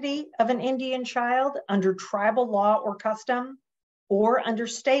custody of an Indian child under tribal law or custom, or under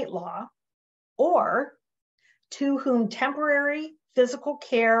state law, or to whom temporary physical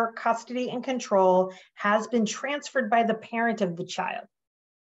care, custody, and control has been transferred by the parent of the child.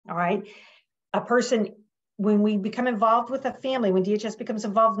 All right. A person, when we become involved with a family, when DHS becomes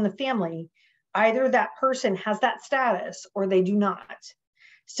involved in the family, either that person has that status or they do not.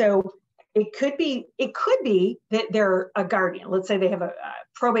 So it could be that they're a guardian. Let's say they have a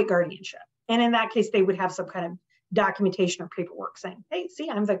probate guardianship. And in that case, they would have some kind of documentation or paperwork saying, hey, see,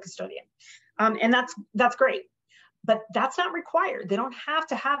 I'm the custodian. And that's great. But that's not required. They don't have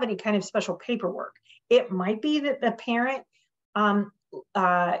to have any kind of special paperwork. It might be that the parent,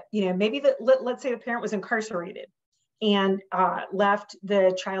 maybe let's say the parent was incarcerated and left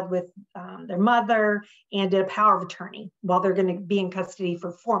the child with their mother and did a power of attorney while they're going to be in custody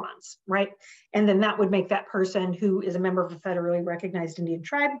for 4 months, right? And then that would make that person who is a member of a federally recognized Indian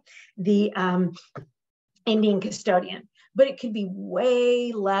tribe the Indian custodian. But it could be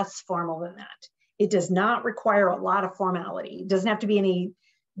way less formal than that. It does not require a lot of formality. It doesn't have to be any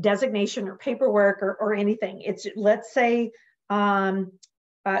designation or paperwork or anything. It's, let's say,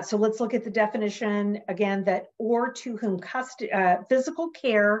 so let's look at the definition again, that or to whom physical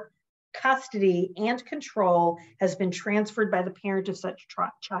care, custody, and control has been transferred by the parent of such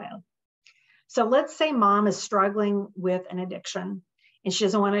child. So let's say mom is struggling with an addiction and she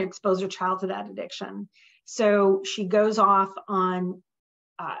doesn't want to expose her child to that addiction. So she goes off on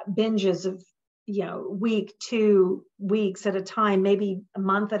binges of, week, 2 weeks at a time, maybe a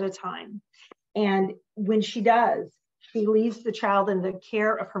month at a time. And when she does, she leaves the child in the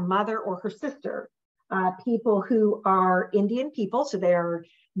care of her mother or her sister, people who are Indian people. So they are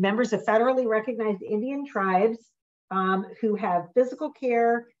members of federally recognized Indian tribes who have physical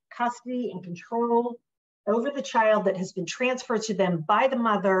care, custody, and control over the child that has been transferred to them by the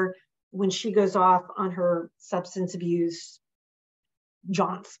mother when she goes off on her substance abuse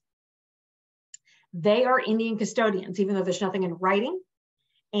jaunts. They are Indian custodians, even though there's nothing in writing.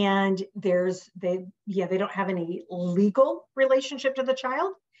 And they don't have any legal relationship to the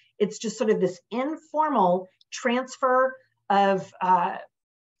child. It's just sort of this informal transfer of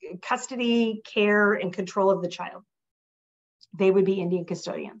custody, care, and control of the child. They would be Indian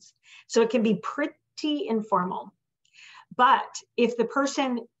custodians. So it can be pretty informal. But if the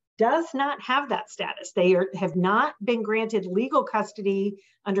person does not have that status, they have not been granted legal custody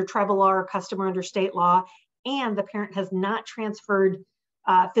under tribal law or custom or under state law, and the parent has not transferred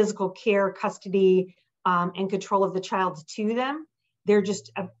physical care, custody, and control of the child to them. They're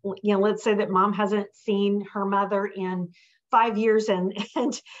just, let's say that mom hasn't seen her mother in 5 years, and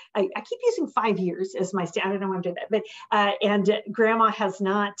I keep using 5 years as my standard. I don't know why I'm doing that, but and grandma has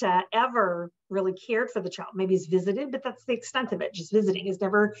not ever really cared for the child. Maybe has visited, but that's the extent of it. Just visiting. Has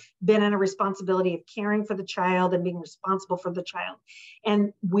never been in a responsibility of caring for the child and being responsible for the child.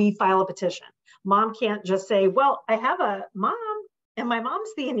 And we file a petition. Mom can't just say, well, I have a mom, and my mom's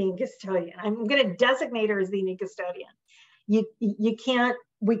the Indian custodian. I'm going to designate her as the Indian custodian. We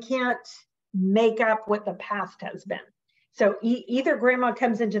can't make up what the past has been. So either grandma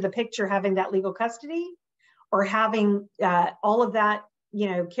comes into the picture having that legal custody, or having all of that,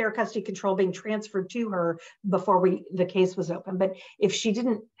 care, custody, control being transferred to her before the case was open. But if she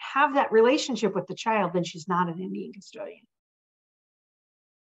didn't have that relationship with the child, then she's not an Indian custodian.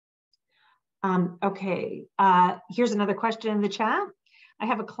 Okay, here's another question in the chat. I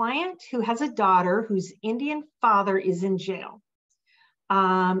have a client who has a daughter whose Indian father is in jail.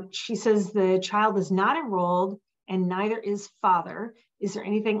 She says the child is not enrolled and neither is father. Is there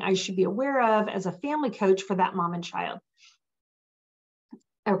anything I should be aware of as a family coach for that mom and child?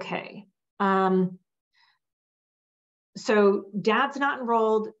 Okay. So dad's not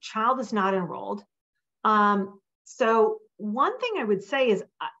enrolled, child is not enrolled. So one thing I would say is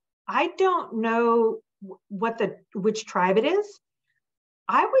I don't know which tribe it is.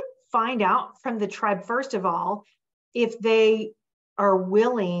 I would find out from the tribe, first of all, if they are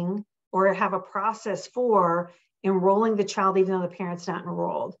willing or have a process for enrolling the child even though the parent's not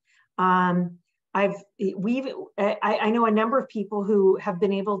enrolled. I know a number of people who have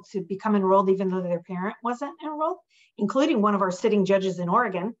been able to become enrolled even though their parent wasn't enrolled, including one of our sitting judges in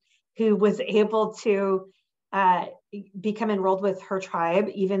Oregon who was able to become enrolled with her tribe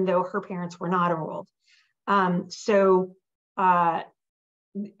even though her parents were not enrolled. So I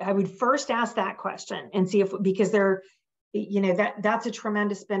would first ask that question and see if, because you know, that's a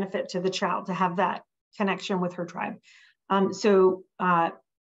tremendous benefit to the child to have that connection with her tribe.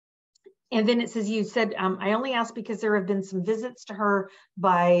 And then it says, you said, I only asked because there have been some visits to her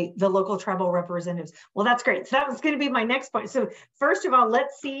by the local tribal representatives. Well, that's great. So that was going to be my next point. So first of all,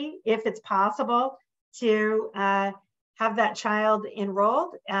 let's see if it's possible to have that child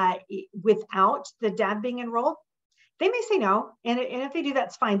enrolled without the dad being enrolled. They may say no, and if they do,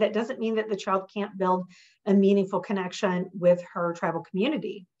 that's fine. That doesn't mean that the child can't build a meaningful connection with her tribal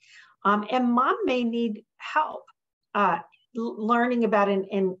community. And mom may need help learning about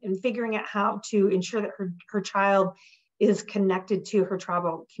and figuring out how to ensure that her child is connected to her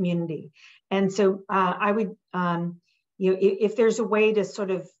tribal community. And so I would, you know, if there's a way to sort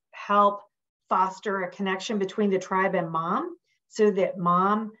of help foster a connection between the tribe and mom, so that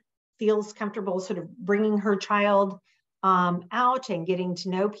mom feels comfortable sort of bringing her child out and getting to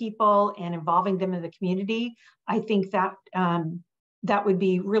know people and involving them in the community, I think that that would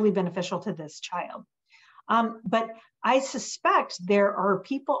be really beneficial to this child. But I suspect there are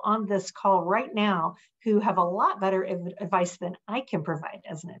people on this call right now who have a lot better advice than I can provide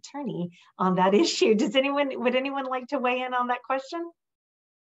as an attorney on that issue. Would anyone like to weigh in on that question?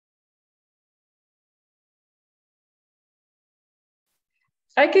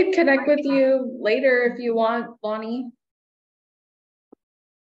 I could connect with you later if you want, Bonnie.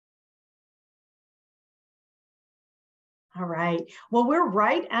 All right. Well, we're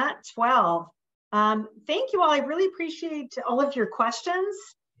right at 12. Thank you all. I really appreciate all of your questions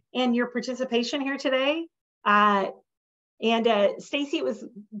and your participation here today. And Stacy, it was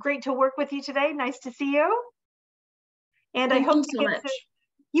great to work with you today. Nice to see you. And Thank I hope you so much.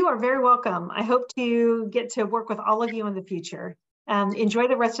 You are very welcome. I hope to get to work with all of you in the future. Enjoy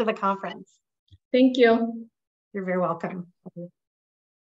the rest of the conference. Thank you. You're very welcome.